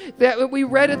where that we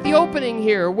read at the opening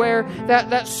here, where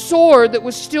that sword that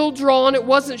was still drawn, it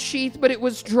wasn't sheathed, but it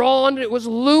was drawn, it was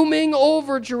looming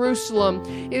over Jerusalem.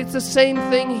 It's the same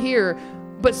thing here.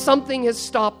 But something has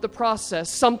stopped the process.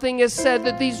 Something has said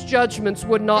that these judgments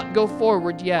would not go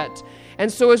forward yet.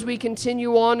 And so as we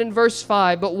continue on in verse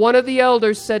 5, but one of the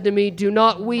elders said to me, "Do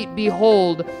not weep.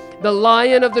 Behold, the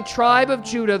Lion of the tribe of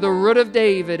Judah, the Root of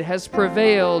David, has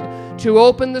prevailed to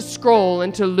open the scroll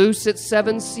and to loose its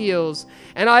 7 seals.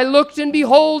 And I looked, and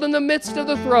behold, in the midst of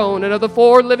the throne and of the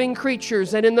 4 living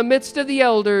creatures, and in the midst of the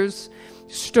elders,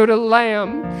 stood a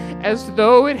lamb as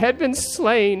though it had been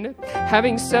slain,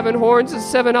 having 7 horns and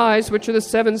 7 eyes, which are the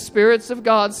 7 spirits of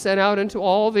God sent out into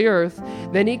all the earth.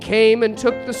 Then he came and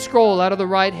took the scroll out of the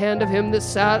right hand of him that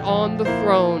sat on the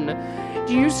throne."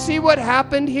 Do you see what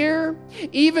happened here?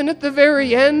 Even at the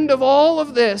very end of all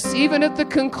of this, even at the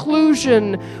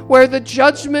conclusion where the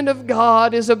judgment of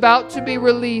God is about to be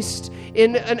released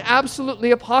in an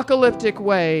absolutely apocalyptic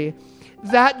way,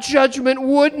 that judgment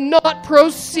would not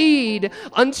proceed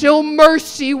until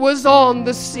mercy was on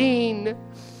the scene.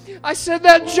 I said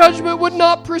that judgment would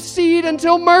not proceed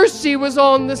until mercy was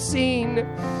on the scene.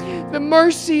 The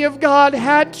mercy of God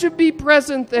had to be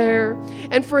present there.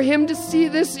 And for him to see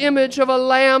this image of a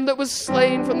lamb that was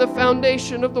slain from the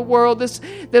foundation of the world,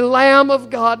 the Lamb of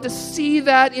God, to see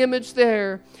that image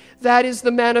there, that is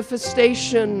the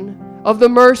manifestation of the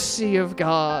mercy of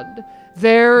God,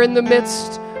 there in the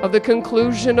midst of the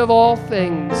conclusion of all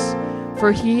things.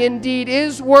 For he indeed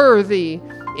is worthy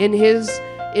in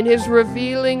his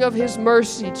revealing of his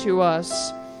mercy to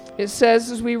us. It says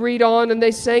as we read on, and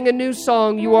they sang a new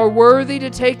song, "You are worthy to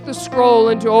take the scroll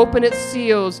and to open its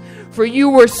seals, for you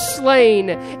were slain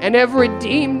and have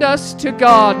redeemed us to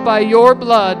God by your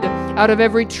blood out of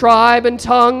every tribe and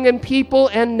tongue and people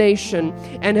and nation,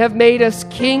 and have made us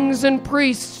kings and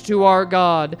priests to our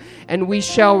God, and we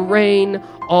shall reign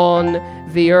on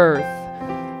the earth."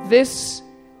 This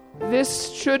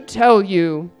should tell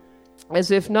you,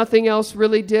 as if nothing else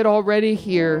really did already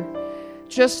here,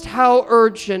 just how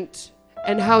urgent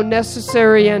and how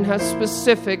necessary and how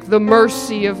specific the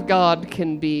mercy of God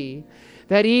can be.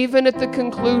 That even at the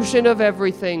conclusion of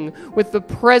everything, with the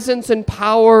presence and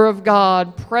power of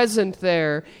God present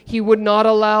there, he would not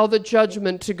allow the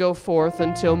judgment to go forth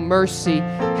until mercy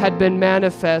had been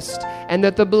manifest, and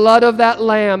that the blood of that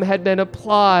lamb had been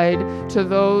applied to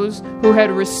those who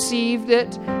had received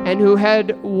it and who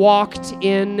had walked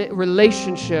in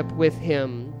relationship with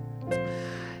him.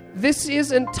 This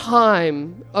is a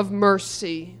time of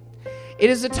mercy.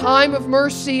 It is a time of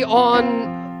mercy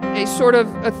on a sort of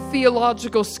a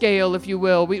theological scale, if you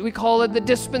will. We call it the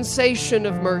dispensation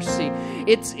of mercy.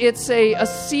 It's a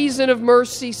season of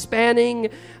mercy spanning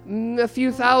a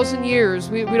few thousand years.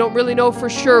 We don't really know for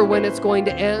sure when it's going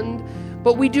to end,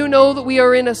 but we do know that we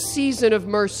are in a season of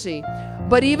mercy.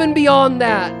 But even beyond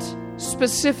that,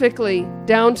 specifically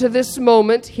down to this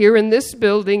moment here in this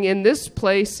building, in this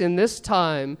place, in this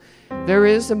time, there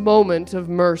is a moment of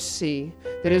mercy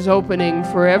that is opening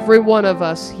for every one of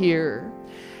us here.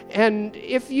 And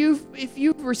if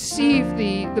you've received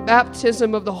the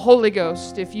baptism of the Holy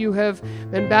Ghost, if you have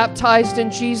been baptized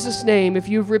in Jesus' name, if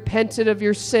you've repented of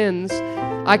your sins,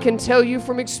 I can tell you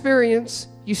from experience,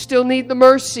 you still need the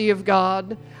mercy of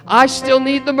God. I still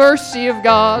need the mercy of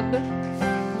God.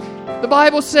 The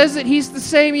Bible says that he's the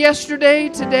same yesterday,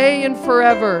 today, and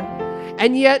forever.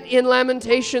 And yet in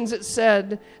Lamentations it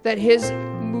said that his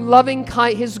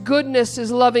goodness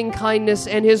is loving kindness,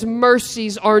 and his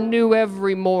mercies are new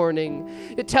every morning.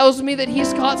 It tells me that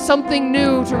he's got something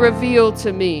new to reveal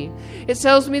to me. It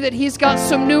tells me that he's got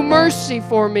some new mercy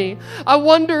for me. I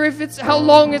wonder how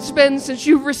long it's been since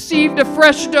you've received a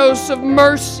fresh dose of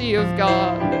mercy of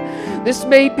God. This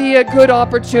may be a good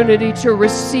opportunity to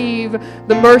receive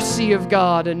the mercy of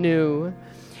God anew.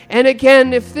 And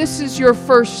again, if this is your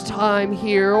first time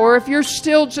here, or if you're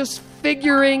still just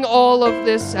figuring all of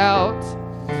this out,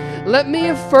 let me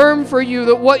affirm for you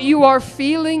that what you are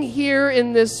feeling here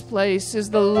in this place is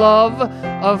the love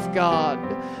of God.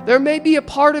 There may be a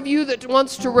part of you that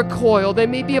wants to recoil. There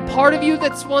may be a part of you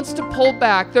that wants to pull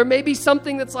back. There may be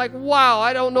something that's like, wow,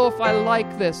 I don't know if I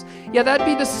like this. Yeah, that'd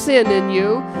be the sin in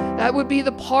you. That would be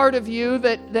the part of you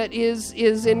that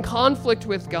is in conflict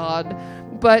with God.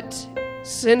 But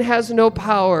sin has no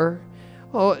power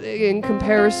in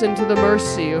comparison to the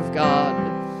mercy of God.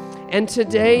 And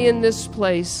today in this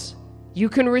place, you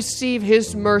can receive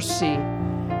his mercy,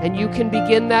 and you can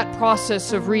begin that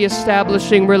process of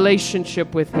reestablishing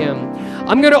relationship with him.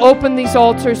 I'm going to open these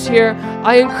altars here.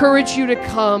 I encourage you to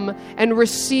come and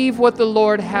receive what the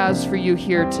Lord has for you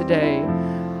here today.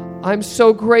 I'm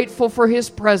so grateful for his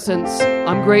presence.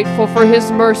 I'm grateful for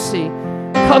his mercy.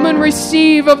 Come and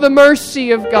receive of the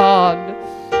mercy of God.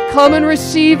 Come and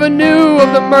receive anew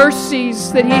of the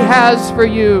mercies that he has for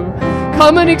you.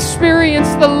 Come and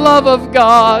experience the love of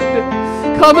God.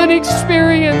 Come and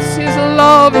experience his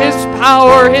love, his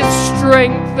power, his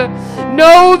strength.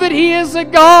 Know that he is a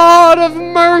God of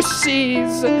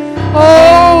mercies.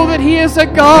 Oh, that he is a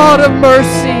God of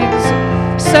mercies.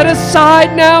 Set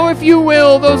aside now, if you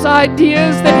will, those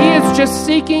ideas that he is just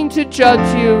seeking to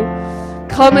judge you.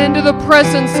 Come into the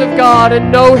presence of God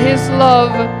and know his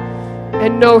love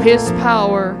and know his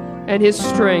power and his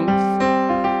strength.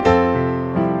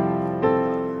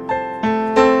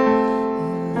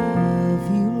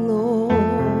 Love you, Lord.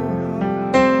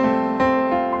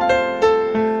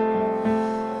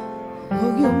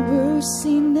 Oh, your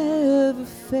mercy never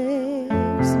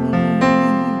fails me.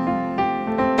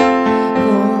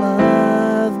 All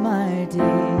of my days I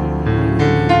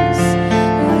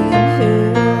am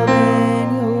held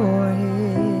in your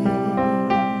hand.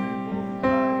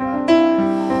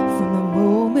 From the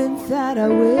moment that I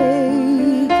wake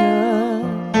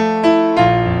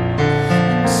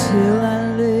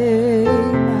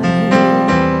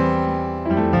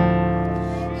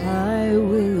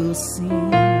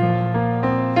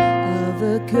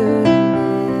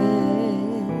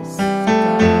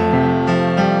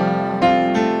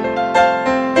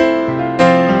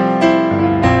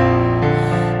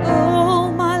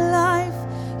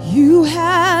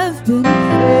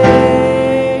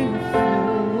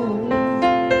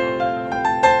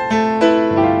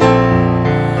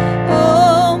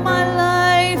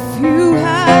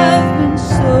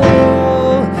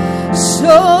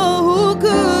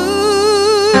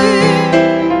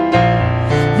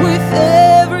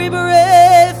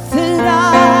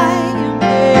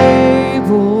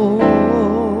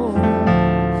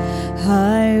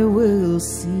I will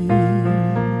sing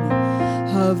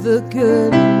of the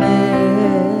goodness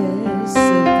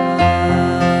of God.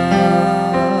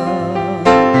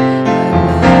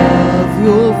 I love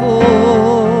your voice.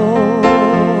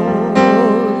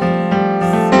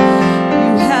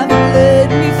 You have led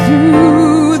me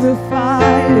through the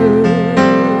fire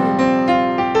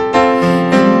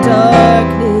and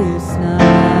darkness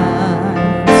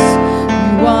nights.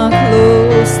 You are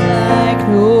close like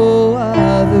no other.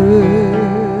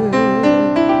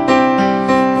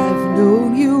 I've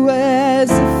known you as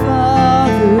a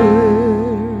father.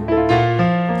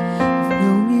 I've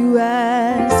known you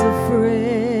as a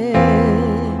friend.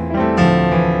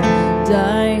 And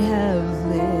I have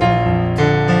lived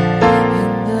in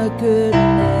the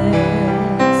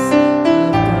goodness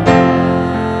of God.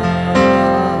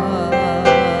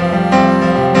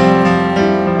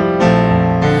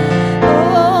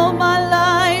 All my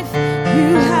life you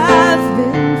have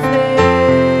been faithful.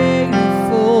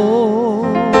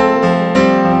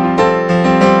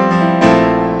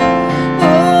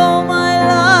 All my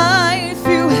life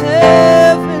you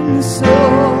have been so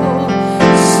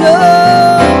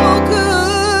good.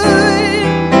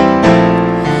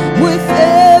 With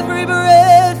every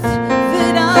breath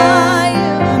that I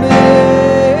am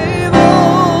able,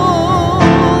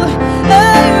 I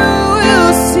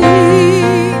will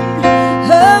sing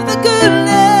of the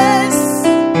goodness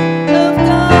of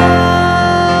God.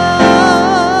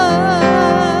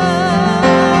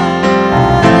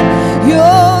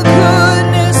 Your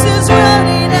goodness is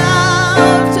running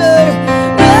after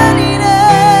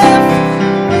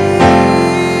me.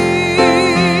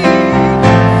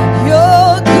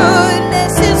 Your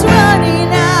goodness is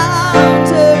running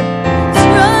after, it's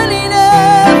running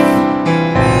after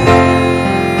me.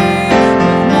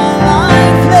 With my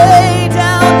life laid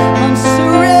down, I'm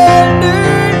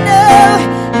surrendered now.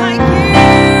 I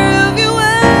give you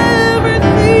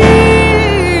everything.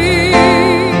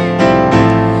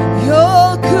 Your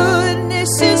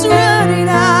goodness is running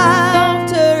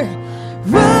after me.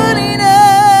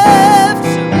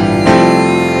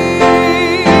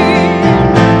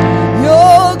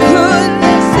 Your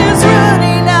goodness is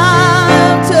running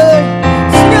after,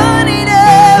 it's running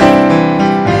after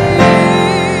me.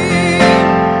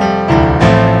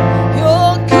 Your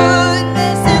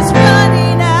goodness is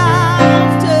running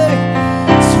after,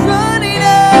 it's running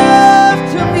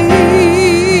after me.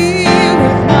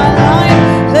 With my life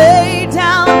laid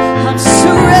down, I'm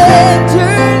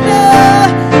surrendered now.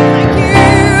 I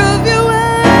give you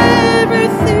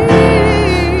everything.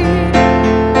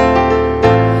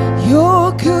 Your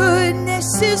goodness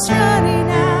is running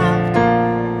after.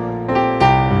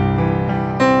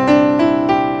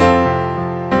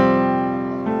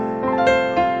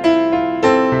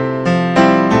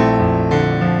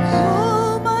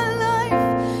 All my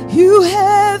life you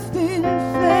have been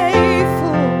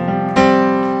faithful.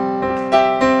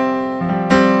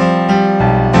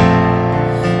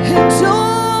 And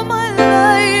all my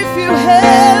life you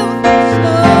have been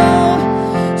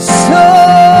so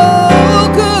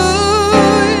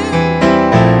good.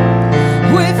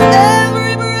 With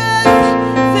every breath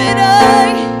that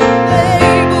I am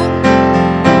able,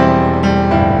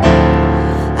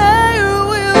 I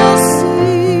will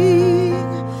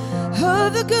sing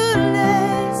of the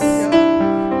goodness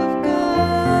of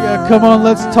God. Yeah, come on,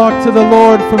 let's talk to the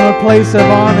Lord from a place of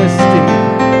honesty.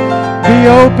 Be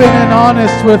open and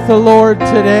honest with the Lord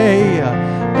today.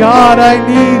 God, I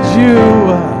need you.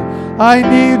 I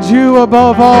need you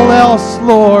above all else,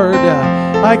 Lord.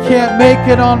 I can't make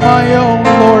it on my own,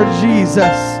 Lord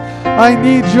Jesus. I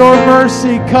need your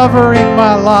mercy covering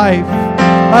my life.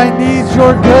 I need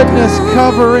your goodness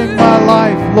covering my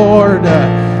life, Lord.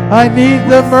 I need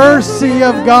the mercy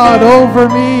of God over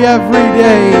me every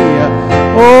day.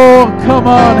 Oh, come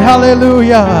on,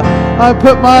 hallelujah. I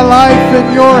put my life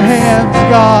in your hands,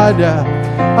 God.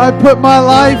 I put my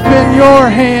life in your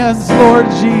hands, Lord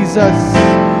Jesus.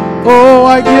 Oh,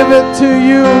 I give it to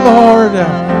you, Lord.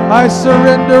 I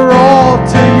surrender all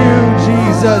to you,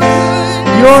 Jesus.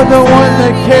 You're the one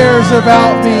that cares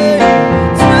about me.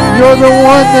 You're the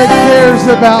one that cares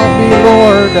about me,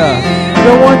 Lord.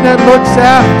 The one that looks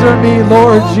after me,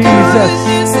 Lord Jesus.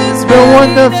 The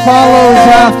one that follows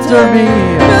after me.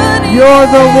 You're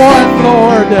the one,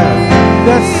 Lord,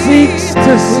 that seeks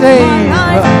to save.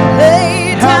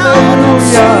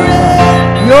 Hallelujah.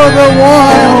 You're the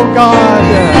one, oh God,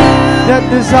 that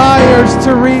desires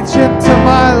to reach into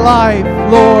my life,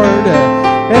 Lord,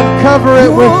 and cover it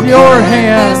with your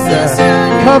hand.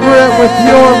 Cover it with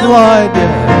your blood.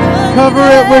 Cover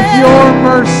it with your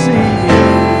mercy.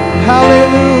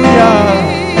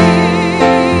 Hallelujah.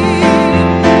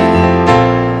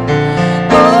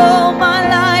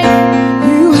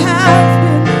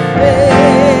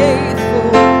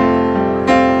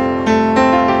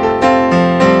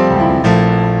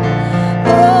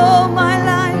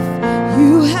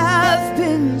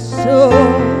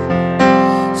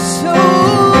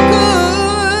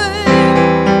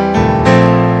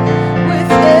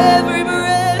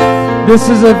 This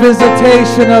is a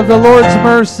visitation of the Lord's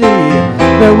mercy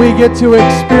that we get to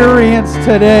experience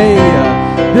today.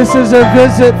 This is a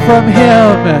visit from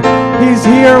Him. He's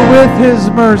here with His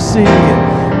mercy.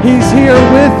 He's here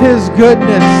with His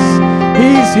goodness.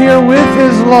 He's here with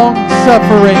His long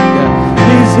suffering.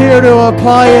 He's here to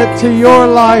apply it to your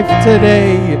life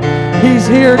today. He's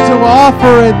here to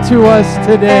offer it to us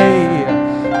today.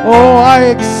 Oh,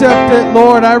 I accept it,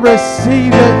 Lord. I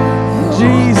receive it,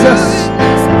 Jesus.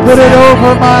 Put it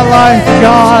over my life,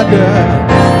 God.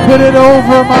 Put it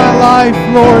over my life,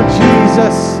 Lord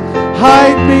Jesus.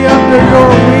 Hide me under your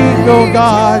wing, oh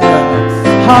God.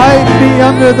 Hide me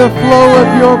under the flow of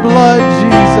your blood,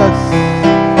 Jesus.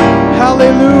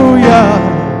 Hallelujah.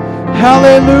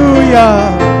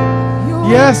 Hallelujah.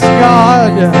 Yes,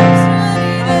 God.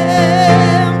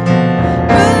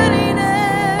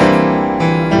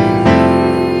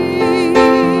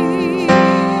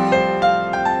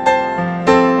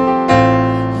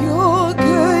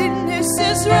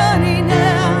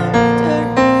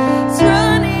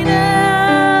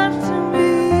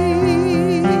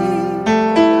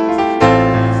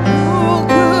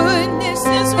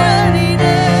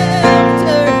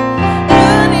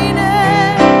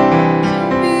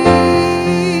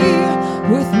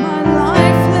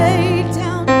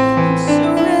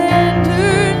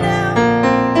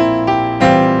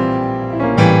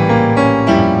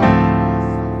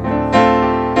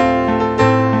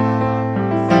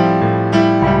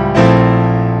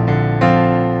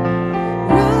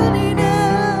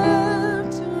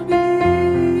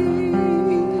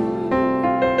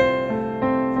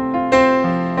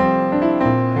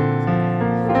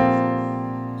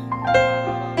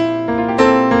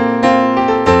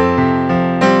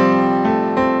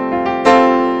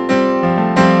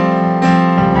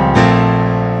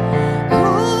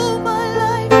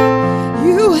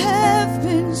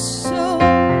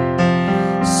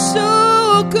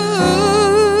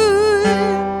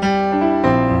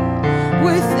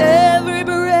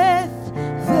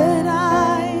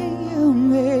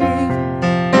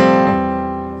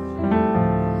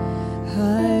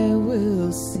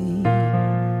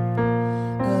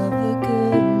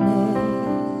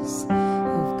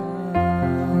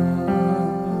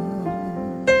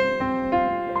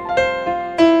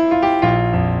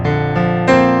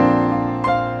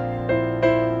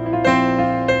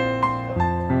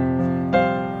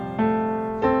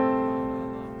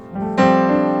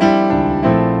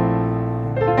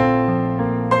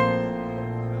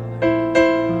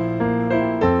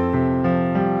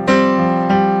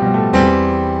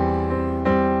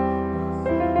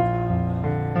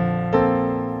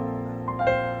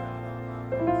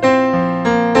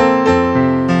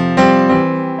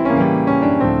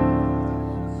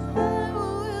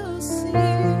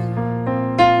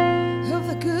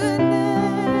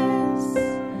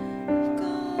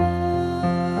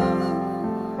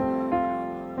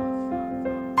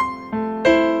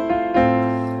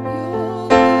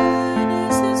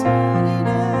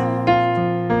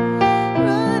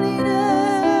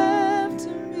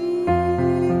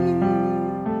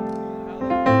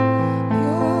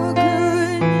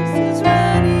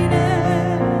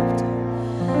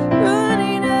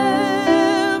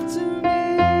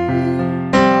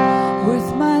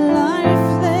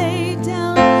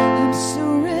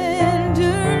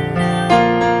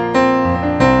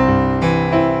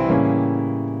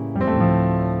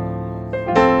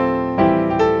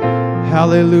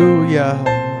 Hallelujah.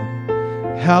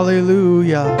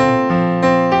 Hallelujah.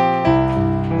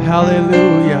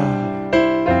 Hallelujah.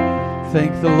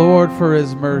 Thank the Lord for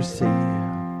His mercy.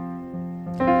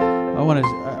 I want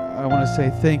to say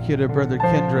thank you to Brother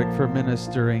Kendrick for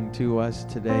ministering to us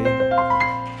today.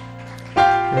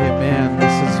 Amen.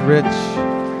 This is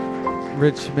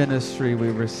rich ministry we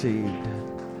received.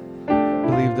 I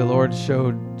believe the Lord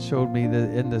showed me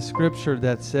that in the scripture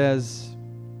that says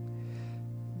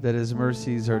that His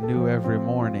mercies are new every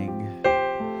morning.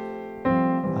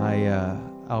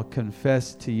 I'll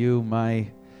confess to you, my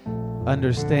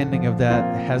understanding of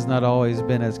that has not always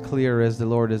been as clear as the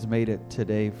Lord has made it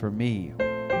today for me.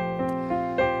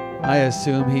 I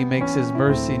assume He makes His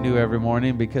mercy new every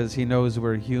morning because He knows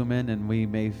we're human and we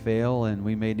may fail and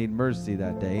we may need mercy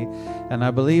that day. And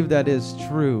I believe that is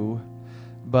true,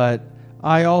 but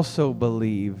I also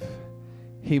believe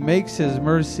He makes His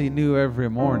mercy new every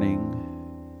morning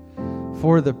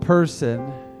for the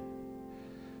person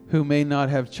who may not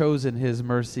have chosen His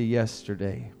mercy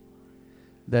yesterday,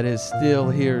 that is still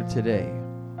here today.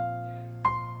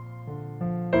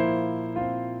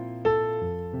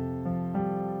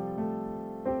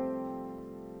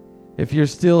 If you're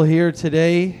still here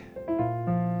today,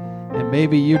 it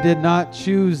Maybe you did not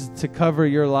choose to cover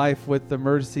your life with the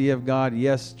mercy of God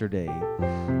yesterday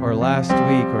or last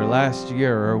week or last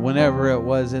year or whenever it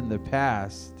was in the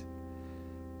past.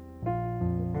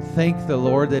 Thank the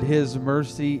Lord that His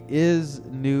mercy is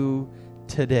new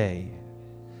today.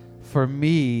 For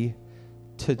me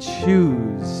to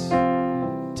choose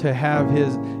to have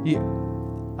His...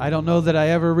 I don't know that I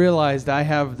ever realized I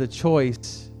have the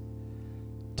choice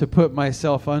to put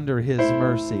myself under His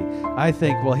mercy. I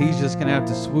think, well, He's just going to have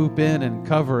to swoop in and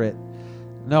cover it.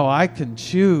 No, I can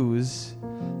choose,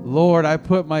 Lord, I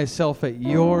put myself at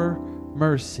your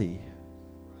mercy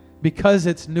because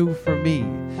it's new for me,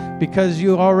 because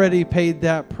you already paid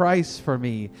that price for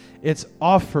me. It's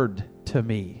offered to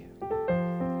me.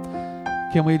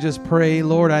 Can we just pray,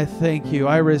 Lord, I thank you.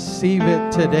 I receive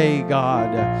it today,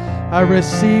 God. I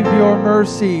receive your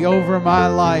mercy over my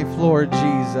life, Lord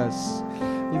Jesus.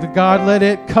 God, let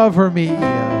it cover me.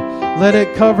 Let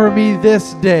it cover me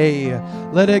this day.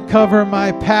 Let it cover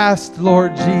my past,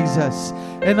 Lord Jesus.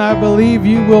 And I believe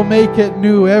you will make it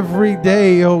new every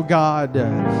day, oh God.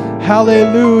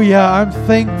 Hallelujah. I'm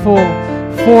thankful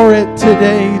for it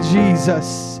today,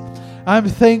 Jesus. I'm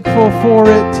thankful for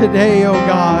it today, oh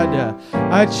God.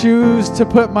 I choose to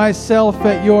put myself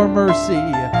at your mercy.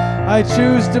 I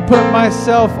choose to put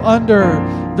myself under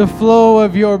the flow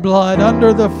of your blood,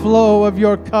 under the flow of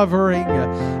your covering.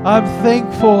 I'm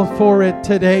thankful for it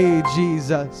today,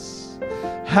 Jesus.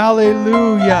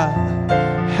 Hallelujah.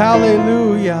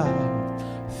 Hallelujah.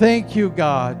 Thank you,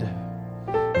 God.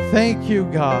 Thank you,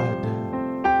 God.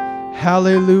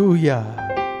 Hallelujah.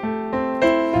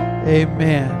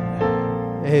 Amen.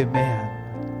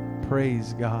 Amen.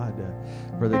 Praise God.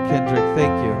 Brother Kendrick,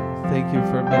 thank you. Thank you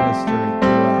for ministering to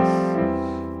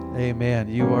us. Amen.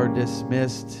 You are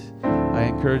dismissed. I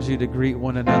encourage you to greet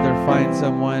one another. Find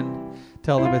someone.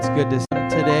 Tell them it's good to see them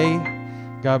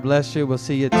today. God bless you. We'll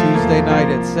see you Tuesday night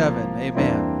at 7.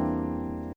 Amen.